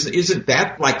 isn't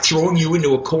that like throwing you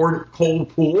into a cold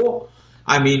pool?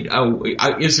 I mean,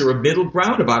 is there a middle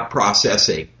ground about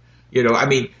processing?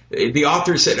 The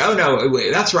author said, oh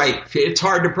no, that's right, it's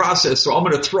hard to process, so I'm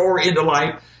going to throw her into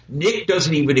life. Nick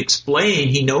doesn't even explain.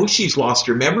 He knows she's lost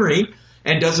her memory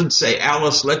and doesn't say,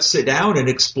 Alice, let's sit down and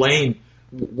explain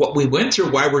what we went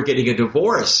through, why we're getting a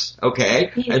divorce,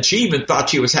 okay? Yeah. And she even thought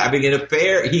she was having an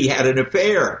affair. He had an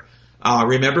affair,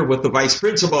 remember, with the vice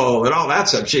principal and all that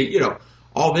stuff.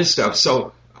 All this stuff.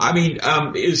 So, I mean,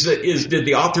 did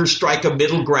the author strike a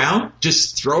middle ground?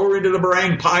 Just throw her into the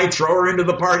meringue pie, throw her into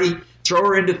the party, throw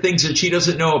her into things that she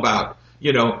doesn't know about,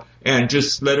 and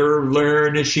just let her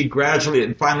learn as she gradually,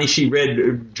 and finally she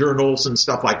read journals and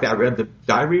stuff like that. Read the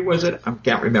diary, was it? I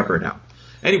can't remember now.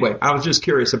 Anyway, I was just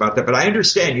curious about that. But I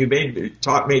understand you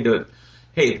taught me to,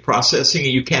 hey, processing,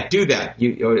 you can't do that.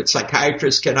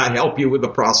 Psychiatrists cannot help you with the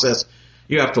process.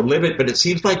 You have to live it. But it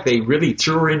seems like they really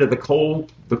threw her into the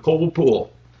cold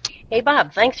pool. Hey,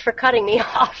 Bob, thanks for cutting me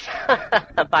off,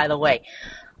 by the way.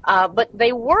 But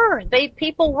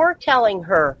people were telling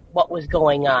her what was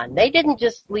going on. They didn't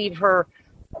just leave her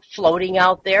floating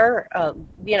out there.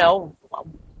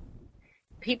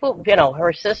 People,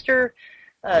 her sister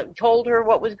told her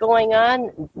what was going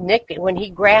on. Nick, when he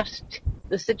grasped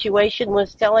the situation,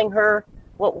 was telling her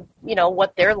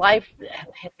what their life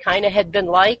had been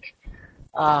like.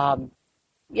 So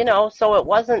it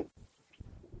wasn't.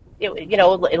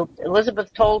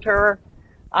 Elizabeth told her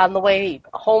on the way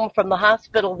home from the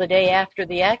hospital the day after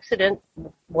the accident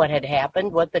what had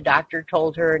happened, what the doctor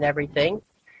told her and everything.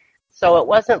 So it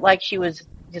wasn't like she was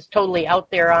just totally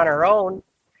out there on her own.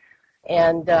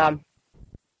 And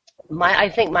I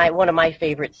think one of my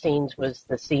favorite scenes was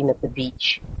the scene at the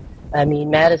beach. I mean,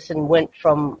 Madison went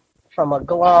from a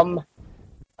glum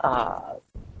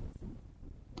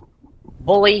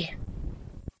bully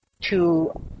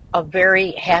to a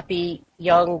very happy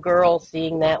young girl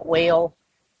seeing that whale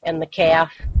and the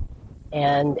calf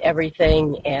and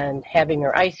everything and having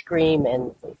her ice cream,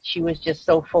 and she was just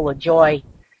so full of joy.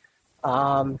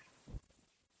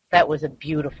 That was a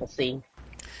beautiful scene.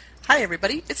 Hi,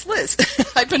 everybody. It's Liz.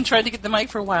 I've been trying to get the mic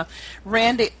for a while.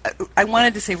 Randy, I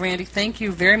wanted to say, Randy, thank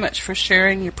you very much for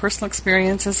sharing your personal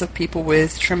experiences of people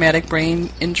with traumatic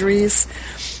brain injuries,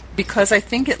 because I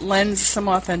think it lends some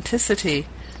authenticity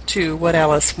to what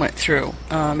Alice went through.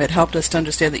 It helped us to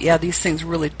understand that, yeah, these things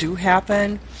really do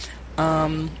happen,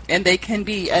 and they can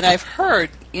be, and I've heard,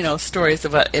 stories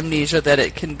about amnesia that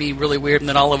it can be really weird, and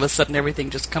then all of a sudden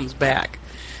everything just comes back.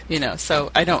 So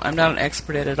I'm not an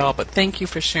expert at it all, but thank you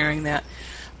for sharing that.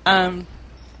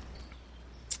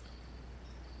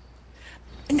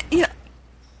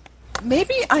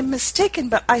 Maybe I'm mistaken,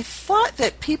 but I thought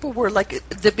that people were like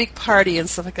the big party and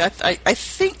stuff like that. I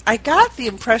think I got the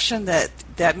impression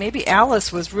that maybe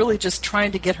Alice was really just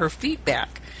trying to get her feet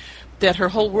back, that her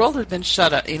whole world had been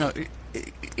shut up.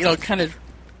 Kind of.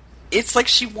 It's like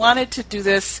she wanted to do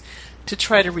this to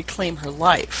try to reclaim her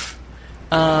life.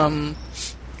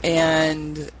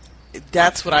 And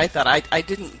that's what I thought. I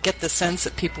didn't get the sense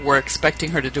that people were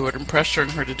expecting her to do it and pressuring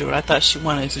her to do it. I thought she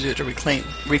wanted to do it to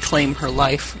reclaim her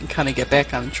life and kind of get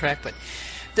back on track. But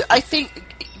I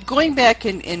think going back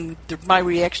in my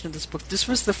reaction to this book, this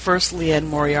was the first Liane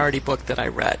Moriarty book that I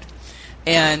read.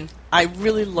 And I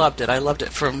really loved it. I loved it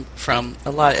from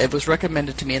a lot. It was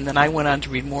recommended to me, and then I went on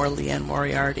to read more Liane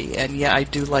Moriarty. And yeah, I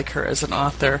do like her as an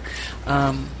author.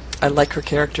 I like her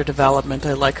character development.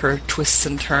 I like her twists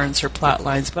and turns, her plot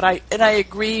lines. But I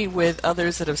agree with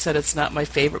others that have said it's not my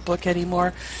favorite book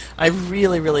anymore. I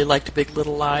really, really liked Big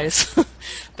Little Lies.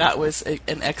 That was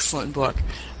an excellent book.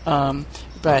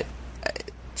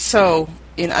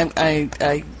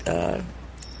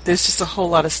 There's just a whole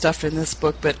lot of stuff in this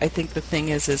book. But I think the thing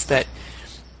is that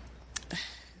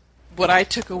what I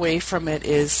took away from it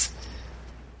is,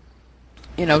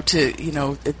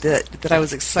 that I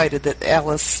was excited that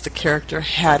Alice, the character,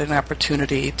 had an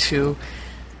opportunity to,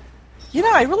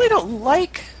 I really don't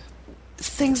like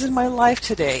things in my life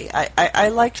today. I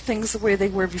liked things the way they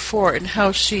were before, and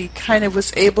how she kind of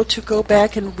was able to go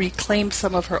back and reclaim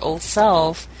some of her old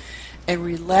self and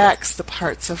relax the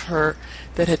parts of her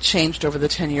that had changed over the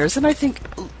 10 years, and I think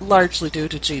largely due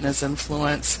to Gina's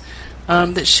influence,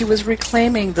 that she was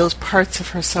reclaiming those parts of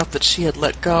herself that she had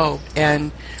let go,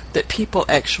 and that people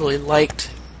actually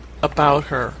liked about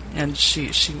her, and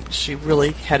she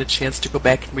really had a chance to go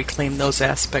back and reclaim those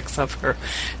aspects of her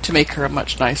to make her a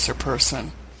much nicer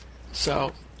person.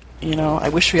 So, I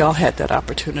wish we all had that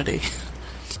opportunity.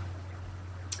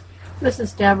 This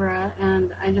is Deborah,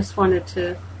 and I just wanted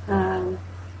to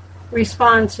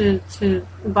respond to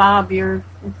Bob, your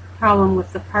problem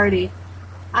with the party.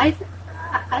 I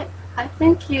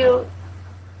think you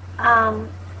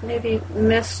maybe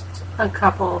missed a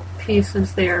couple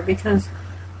pieces there, because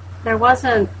there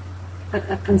wasn't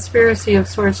a conspiracy of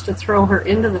sorts to throw her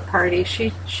into the party.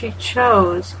 She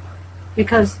chose,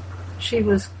 because she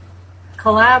was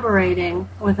collaborating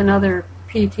with another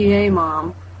PTA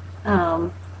mom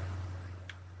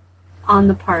on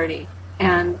the party,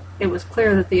 and it was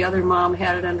clear that the other mom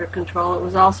had it under control. It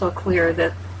was also clear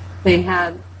that they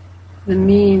had the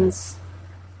means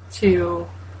to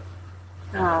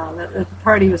that the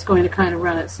party was going to kind of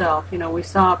run itself. We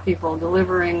saw people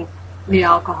delivering the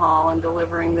alcohol and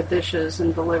delivering the dishes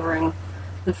and delivering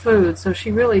the food, so she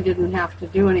really didn't have to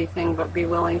do anything but be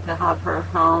willing to have her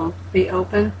home be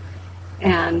open.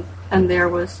 And there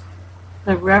was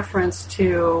a reference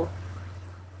to,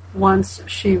 once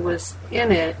she was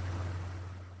in it,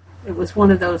 it was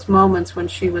one of those moments when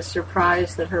she was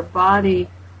surprised that her body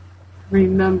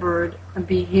remembered a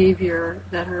behavior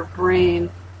that her brain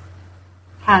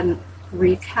hadn't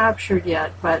recaptured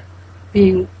yet, but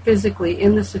being physically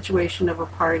in the situation of a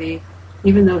party,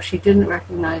 even though she didn't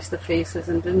recognize the faces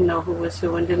and didn't know who was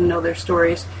who and didn't know their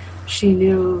stories, she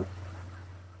knew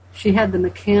she had the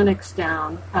mechanics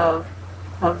down of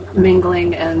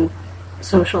mingling and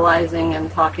socializing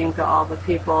and talking to all the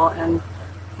people. And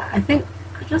I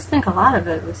just think a lot of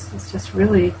it was just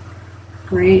really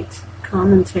great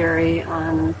commentary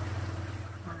on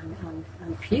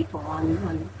people,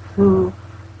 on who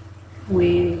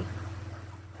we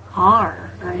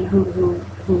are, right? Who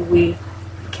we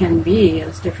can be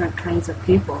as different kinds of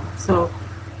people. So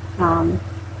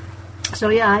So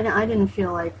yeah, I didn't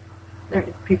feel like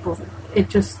people. It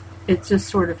just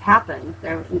sort of happened.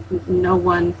 There, no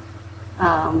one.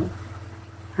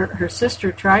 Her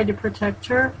sister tried to protect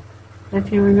her,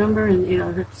 if you remember, and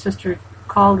her sister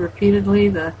called repeatedly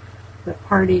the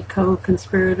party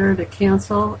co-conspirator to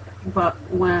cancel. But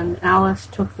when Alice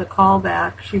took the call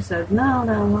back, she said,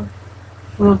 "No,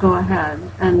 we'll go ahead."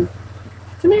 And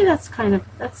to me, that's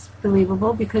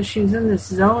believable, because she's in this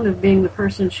zone of being the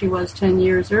person she was 10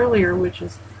 years earlier, which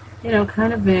is,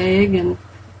 kind of vague and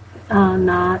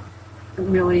not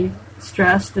really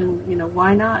stressed. And,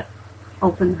 why not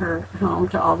open her home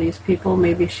to all these people?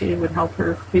 Maybe she would help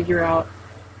her figure out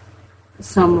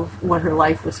some of what her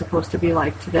life was supposed to be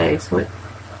like today. So it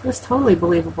was totally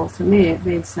believable to me. It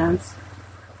made sense.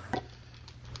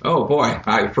 Oh, boy,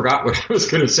 I forgot what I was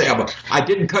going to say. I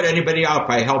didn't cut anybody off.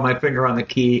 I held my finger on the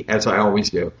key, as I always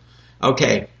do.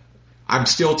 Okay, I'm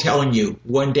still telling you,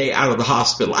 one day out of the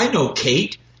hospital. I know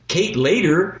Kate. Kate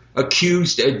later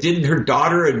accused, didn't her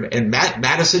daughter and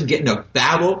Madison get in a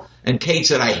battle? And Kate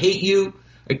said, "I hate you."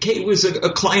 And Kate was a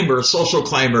climber, a social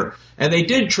climber. And they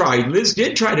did try, Liz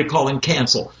did try to call and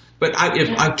cancel. But I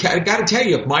got to tell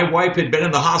you, if my wife had been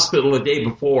in the hospital the day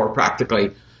before,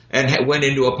 practically, and went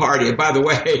into a party, and by the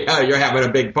way, you're having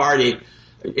a big party,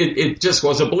 it just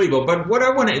wasn't believable. But what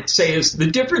I want to say is the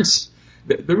difference,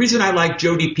 the reason I like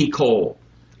Jodi P. Cole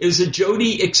is that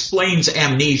Jodi explains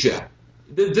amnesia.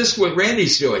 This is what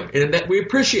Randy's doing, and that we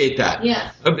appreciate that.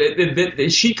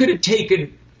 Yes. She could have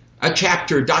taken a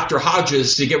chapter, Dr.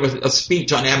 Hodges, to give a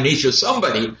speech on amnesia,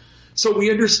 somebody, so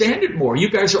we understand it more. You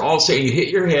guys are all saying you hit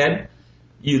your head,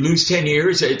 you lose 10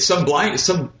 years. It's some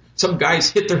guys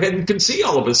hit their head and can see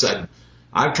all of a sudden.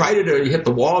 I've tried it to hit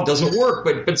the wall, it doesn't work,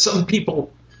 but some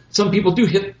people do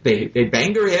hit, they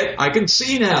bang their head. I can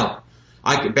see now.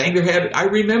 I could bang their head, I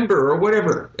remember, or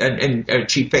whatever.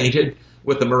 And she fainted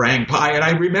with the meringue pie, and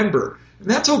I remember. And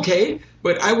that's okay,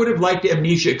 but I would have liked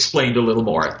amnesia explained a little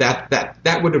more.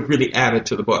 That would have really added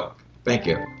to the book. Thank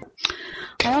you.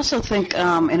 I also think,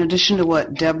 in addition to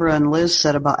what Deborah and Liz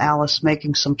said about Alice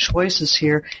making some choices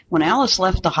here, when Alice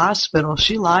left the hospital,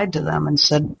 she lied to them and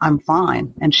said, "I'm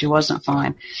fine," and she wasn't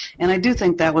fine. And I do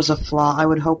think that was a flaw. I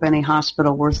would hope any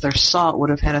hospital worth their salt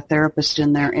would have had a therapist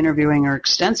in there interviewing her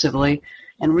extensively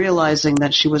and realizing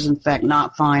that she was in fact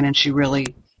not fine and she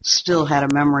really still had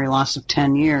a memory loss of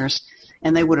 10 years.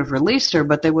 And they would have released her,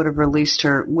 but they would have released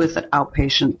her with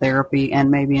outpatient therapy and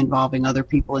maybe involving other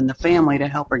people in the family to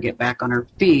help her get back on her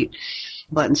feet.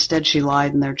 But instead she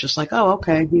lied, and they're just like, "Oh,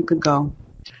 okay, you could go."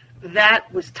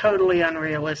 That was totally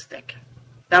unrealistic.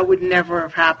 That would never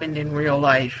have happened in real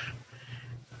life.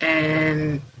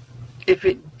 And if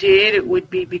it did, it would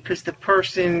be because the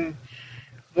person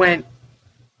went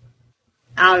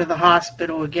out of the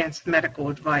hospital against medical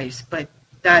advice. But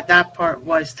that part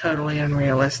was totally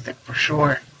unrealistic, for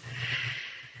sure.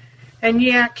 And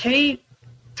yeah, Kate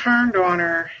turned on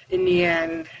her in the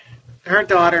end. Her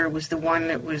daughter was the one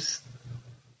that was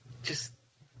just,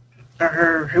 or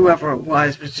her, whoever it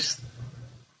was just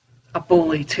a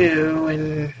bully too.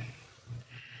 And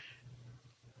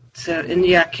so, and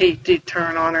yeah, Kate did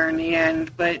turn on her in the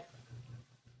end. But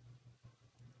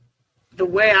the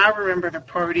way I remember the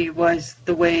party was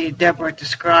the way Deborah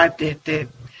described it, that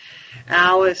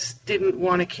Alice didn't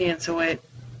want to cancel it.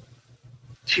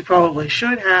 She probably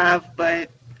should have, but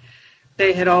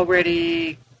they had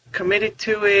already committed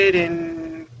to it,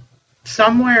 and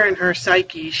somewhere in her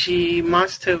psyche she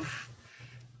must have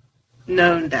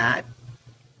known that.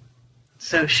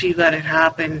 So she let it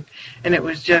happen, and it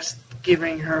was just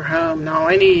giving her home. Now,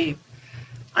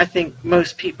 I think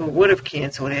most people would have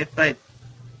canceled it, but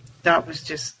that was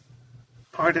just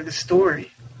part of the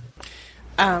story.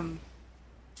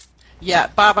 Yeah,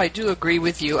 Bob, I do agree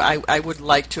with you. I would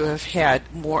like to have had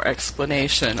more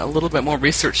explanation, a little bit more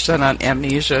research done on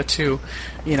amnesia to,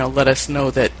 let us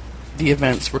know that the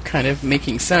events were kind of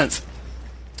making sense.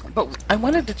 But I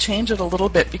wanted to change it a little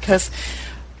bit because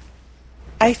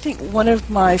I think one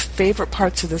of my favorite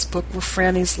parts of this book were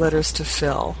Franny's letters to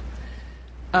Phil.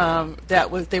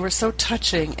 They were so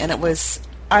touching, and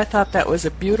I thought that was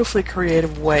a beautifully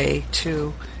creative way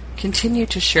to continue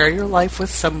to share your life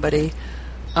with somebody.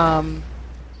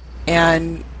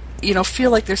 And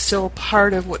feel like they're still a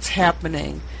part of what's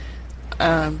happening,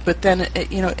 but then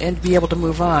and be able to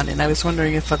move on. And I was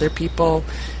wondering if other people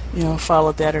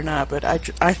followed that or not, but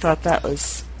I thought that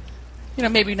was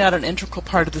maybe not an integral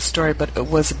part of the story, but it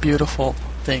was a beautiful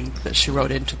thing that she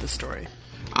wrote into the story.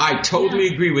 I totally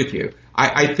agree with you.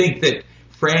 I think that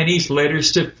Franny's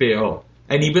letters to Phil,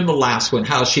 and even the last one,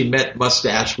 how she met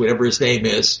Mustache, whatever his name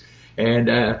is,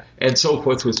 and so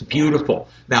forth, was beautiful.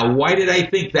 Now, why did I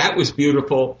think that was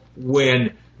beautiful?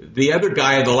 when the other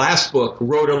guy in the last book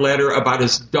wrote a letter about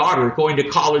his daughter going to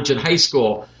college and high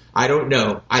school. I don't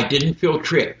know. I didn't feel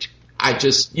tricked. I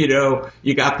just,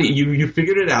 you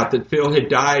figured it out that Phil had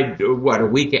died, a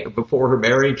week before her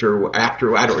marriage or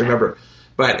after, I don't remember.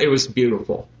 But it was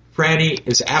beautiful. Franny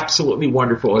is absolutely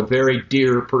wonderful, a very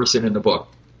dear person in the book.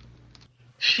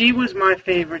 She was my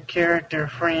favorite character,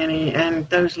 Franny, and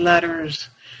those letters,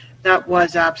 that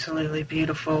was absolutely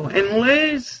beautiful. And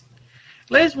Liz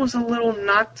was a little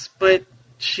nuts, but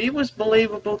she was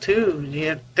believable too.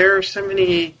 Yeah, there are so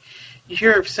many, you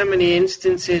hear of so many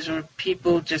instances where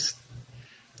people just,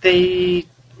 they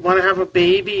want to have a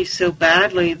baby so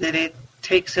badly that it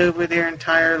takes over their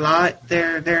entire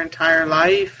their entire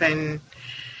life, and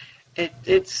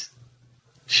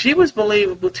she was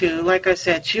believable too. Like I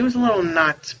said, she was a little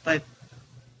nuts, but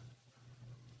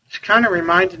she kind of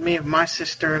reminded me of my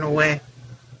sister in a way.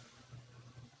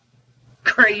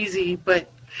 Crazy,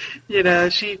 but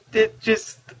she did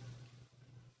just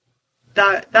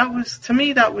that was, to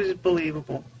me, that was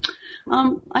believable.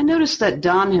 I noticed that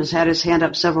Don has had his hand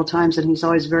up several times, and he's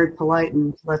always very polite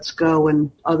and lets go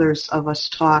when others of us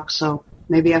talk. So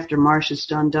maybe after Marsh is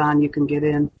done, Don, you can get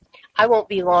in. I won't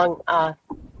be long.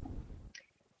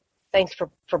 Thanks for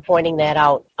pointing that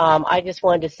out. I just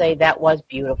wanted to say that was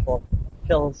beautiful.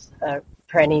 Phil's,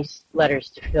 Franny's letters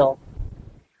to Phil.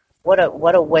 What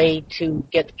a way to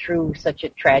get through such a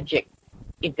tragic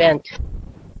event,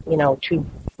 2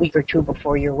 week or two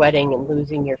before your wedding and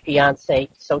losing your fiance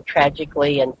so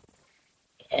tragically,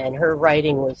 and her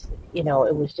writing was, it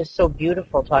was just so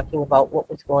beautiful, talking about what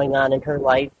was going on in her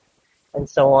life and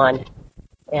so on.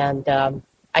 And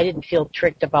I didn't feel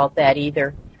tricked about that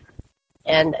either.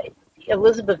 And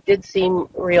Elizabeth did seem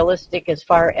realistic as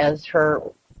far as her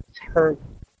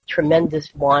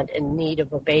tremendous want and need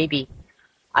of a baby.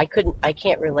 I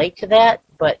can't relate to that,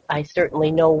 but I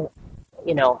certainly know,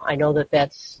 I know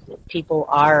that's people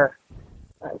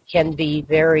can be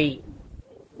very,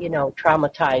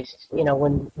 traumatized,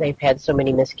 when they've had so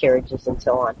many miscarriages and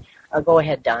so on. Go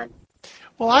ahead, Don.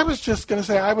 Well, I was just going to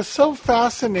say, I was so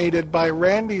fascinated by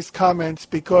Randy's comments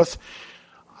because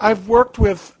I've worked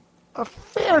with a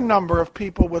fair number of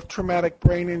people with traumatic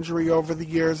brain injury over the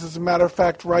years. As a matter of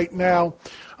fact, right now,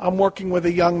 I'm working with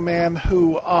a young man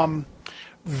who,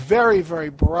 very, very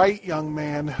bright young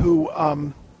man who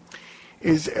has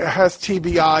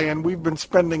TBI, and we've been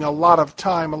spending a lot of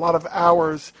time, a lot of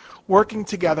hours working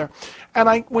together.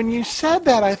 And when you said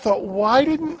that, I thought, why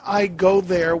didn't I go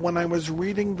there when I was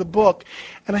reading the book?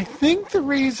 And I think the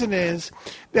reason is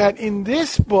that in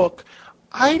this book,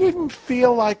 I didn't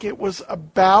feel like it was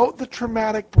about the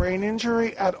traumatic brain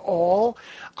injury at all.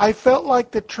 I felt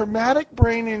like the traumatic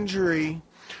brain injury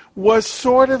was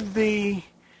sort of the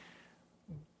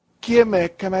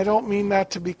gimmick, and I don't mean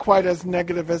that to be quite as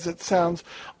negative as it sounds,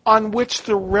 on which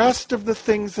the rest of the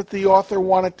things that the author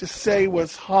wanted to say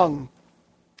was hung.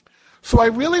 So I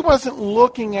really wasn't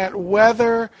looking at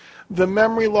whether the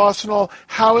memory loss and all,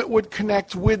 how it would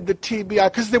connect with the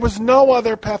TBI, because there was no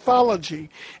other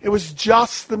pathology. It was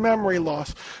just the memory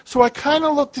loss. So I kind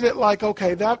of looked at it like,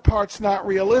 okay, that part's not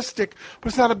realistic, but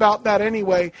it's not about that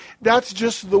anyway. That's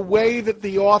just the way that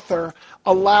the author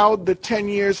allowed the 10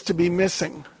 years to be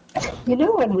missing. You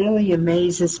know what really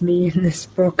amazes me in this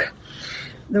book?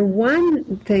 The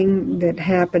one thing that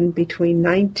happened between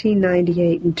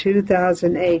 1998 and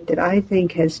 2008 that I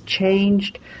think has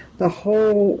changed the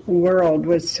whole world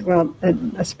was, well,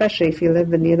 especially if you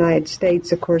live in the United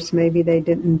States, of course, maybe they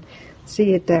didn't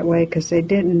see it that way because they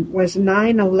didn't, was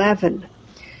 9/11.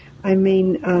 I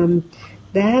mean,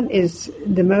 that is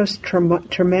the most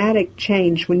traumatic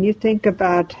change. When you think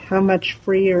about how much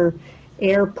freer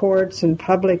airports and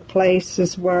public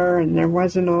places were, and there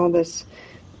wasn't all this,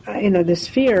 this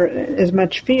fear, as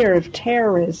much fear of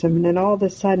terrorism, and then all of a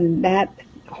sudden that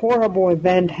horrible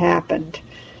event happened.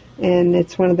 And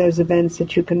it's one of those events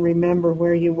that you can remember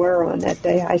where you were on that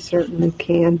day. I certainly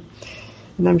can.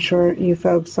 And I'm sure you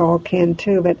folks all can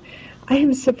too. But I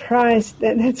am surprised,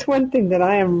 that's one thing that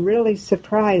I am really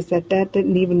surprised that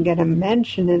didn't even get a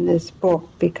mention in this book,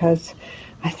 because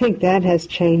I think that has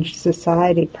changed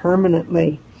society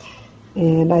permanently.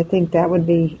 And I think that would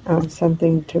be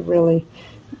something to really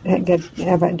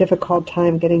have a difficult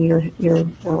time getting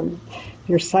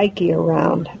your psyche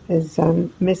around, is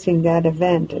missing that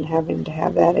event and having to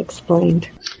have that explained.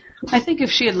 I think if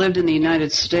she had lived in the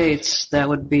United States, that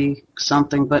would be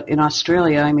something. But in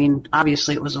Australia, I mean,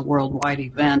 obviously it was a worldwide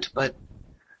event, but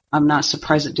I'm not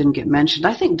surprised it didn't get mentioned.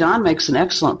 I think Don makes an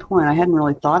excellent point. I hadn't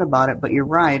really thought about it, but you're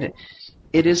right.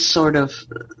 It is sort of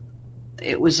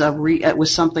it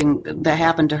was something that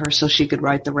happened to her so she could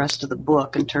write the rest of the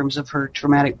book in terms of her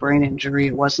traumatic brain injury.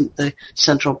 It wasn't the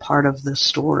central part of the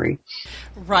story.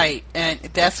 Right, and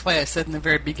that's why I said in the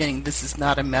very beginning, this is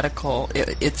not a medical,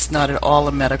 it's not at all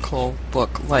a medical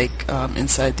book like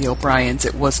Inside the O'Briens.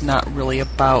 It was not really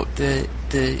about the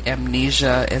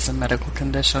amnesia as a medical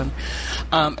condition.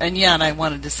 And I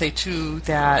wanted to say, too,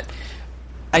 that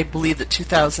I believe that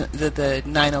the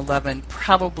 9/11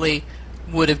 probably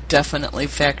would have definitely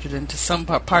factored into some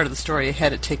part of the story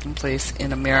had it taken place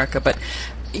in America. But,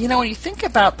 when you think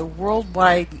about the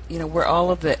worldwide, where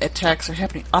all of the attacks are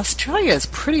happening, Australia is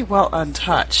pretty well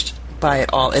untouched by it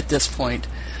all at this point,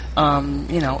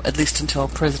 at least until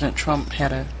President Trump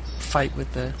had a fight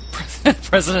with the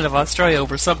president of Australia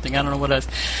over something. I don't know what it was.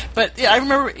 But I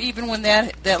remember even when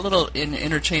that little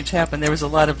interchange happened, there was a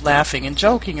lot of laughing and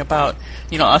joking about,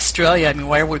 Australia. I mean,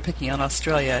 why are we picking on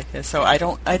Australia? So I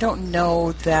don't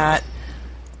know that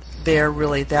they're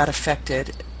really that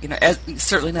affected,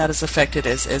 certainly not as affected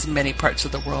as many parts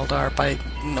of the world are by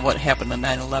what happened on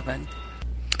 9/11.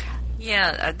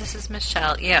 Yeah, this is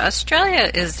Michelle. Yeah,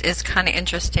 Australia is kind of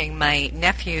interesting. My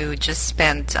nephew just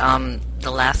spent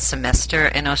the last semester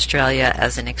in Australia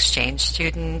as an exchange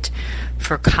student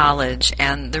for college,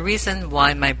 and the reason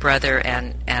why my brother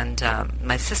and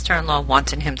my sister-in-law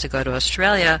wanted him to go to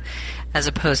Australia as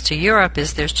opposed to Europe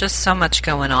is there's just so much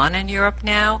going on in Europe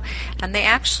now, and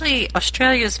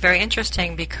Australia is very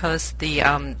interesting because the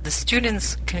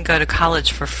students can go to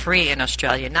college for free in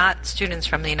Australia, not students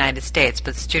from the United States,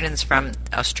 but students from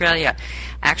Australia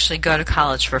actually go to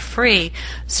college for free,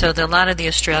 so a lot of the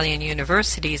Australian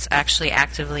universities actually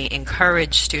actively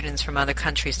encourage students from other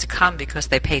countries to come because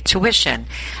they pay tuition,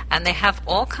 and they have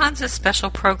all kinds of special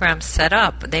programs set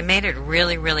up. They made it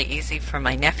really, really easy for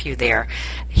my nephew there.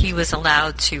 He was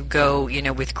allowed to go,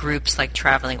 with groups like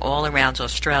traveling all around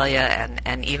Australia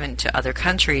and even to other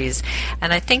countries,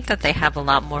 and I think that they have a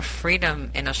lot more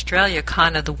freedom in Australia,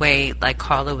 kind of the way like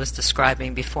Carla was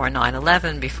describing before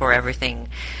 9/11, before everything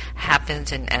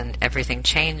happened and everything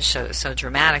changed so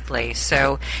dramatically.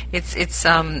 So it's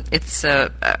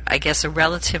I guess a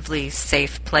relatively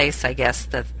safe place, I guess,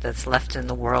 that's left in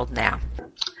the world now.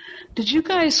 Did you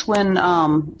guys, when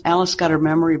Alice got her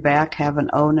memory back, have an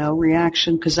oh no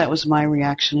reaction? Because that was my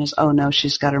reaction, is oh no,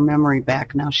 she's got her memory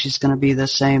back. Now she's going to be the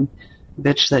same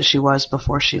bitch that she was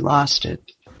before she lost it.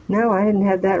 No, I didn't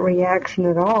have that reaction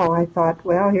at all. I thought,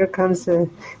 well, here comes,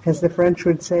 as the French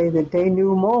would say, the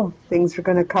denouement. Things are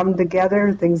going to come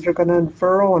together, things are going to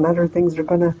unfurl, and other things are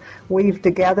going to weave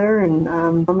together. And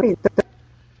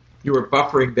you were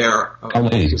buffering there.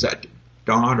 Was that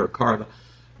Dawn or Carla?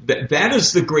 That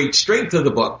is the great strength of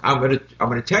the book. I'm going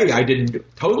to tell you, I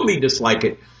didn't totally dislike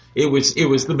it. It was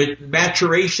the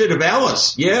maturation of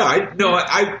Alice. Yeah,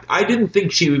 I didn't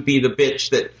think she would be the bitch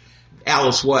that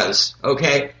Alice was.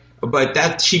 Okay, but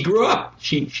that she grew up.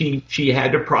 She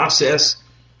had to process,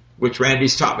 which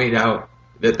Randy's taught me now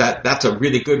that's a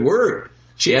really good word.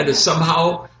 She had to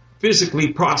somehow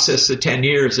physically process the 10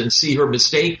 years and see her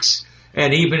mistakes.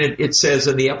 And even it says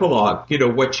in the epilogue,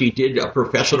 what she did, a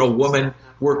professional woman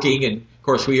working. And, of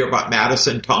course, we hear about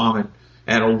Madison, Tom,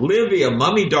 and Olivia,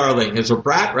 mummy darling, is a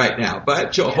brat right now.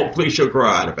 But hopefully she'll grow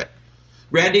out of it.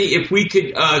 Randy, if we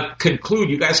could conclude,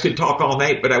 you guys could talk all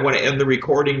night, but I want to end the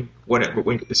recording.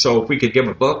 So if we could give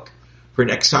a book for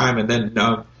next time, and then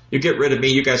you get rid of me,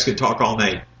 you guys could talk all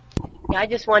night. Yeah, I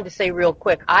just wanted to say real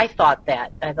quick, I thought,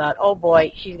 oh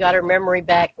boy, she's got her memory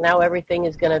back. Now everything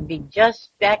is going to be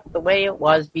just back the way it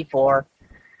was before.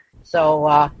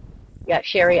 So, yeah,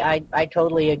 Sherry, I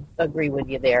totally agree with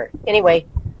you there. Anyway.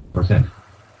 This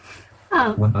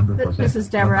is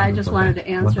Deborah. I just wanted to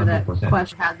answer that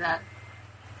question. Had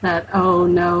that oh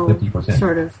no 50%.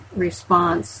 Sort of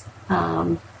response,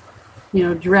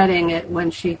 dreading it when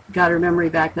she got her memory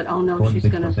back. That oh no,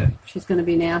 46%. she's gonna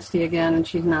be nasty again, and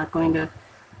she's not going to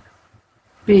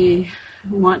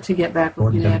want to get back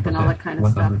with Nick and all that kind of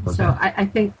 100%. Stuff. So I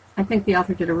think the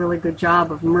author did a really good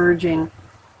job of merging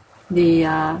the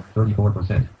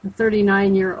 34%, the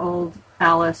 39-year-old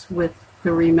Alice with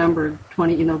the remembered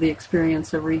 20, the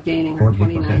experience of regaining her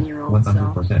 29-year-old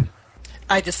self.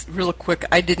 I just, real quick,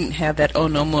 I didn't have that oh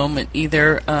no moment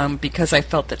either because I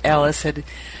felt that Alice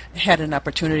had an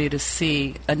opportunity to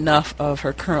see enough of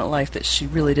her current life that she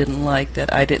really didn't like,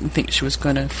 that I didn't think she was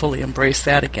going to fully embrace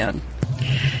that again.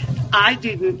 I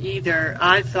didn't either.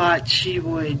 I thought she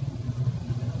would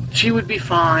be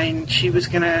fine.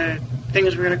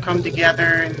 Things were gonna come together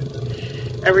and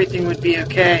everything would be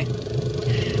okay.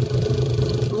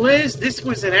 Liz, this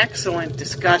was an excellent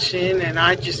discussion, and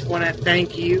I just want to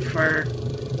thank you for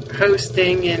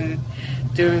hosting and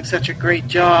doing such a great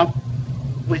job.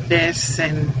 with this,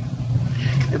 and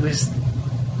it was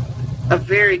a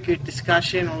very good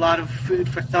discussion, a lot of food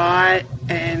for thought,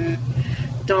 and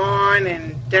Dawn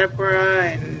and Deborah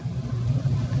and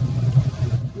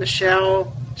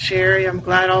Michelle, Sherry, I'm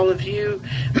glad all of you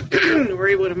were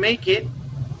able to make it,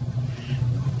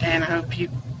 and I hope you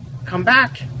come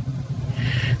back.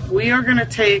 We are going to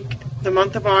take the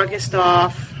month of August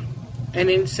off, and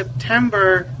in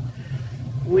September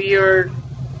we'll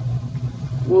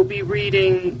be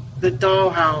reading The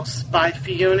Dollhouse by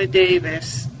Fiona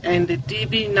Davis, and the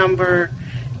DB number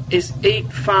is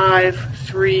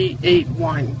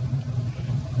 85381.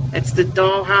 It's The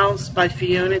Dollhouse by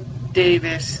Fiona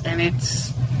Davis, and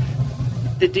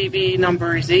the DB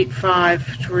number is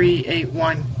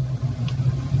 85381.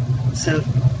 So,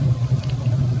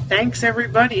 thanks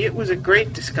everybody. It was a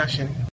great discussion.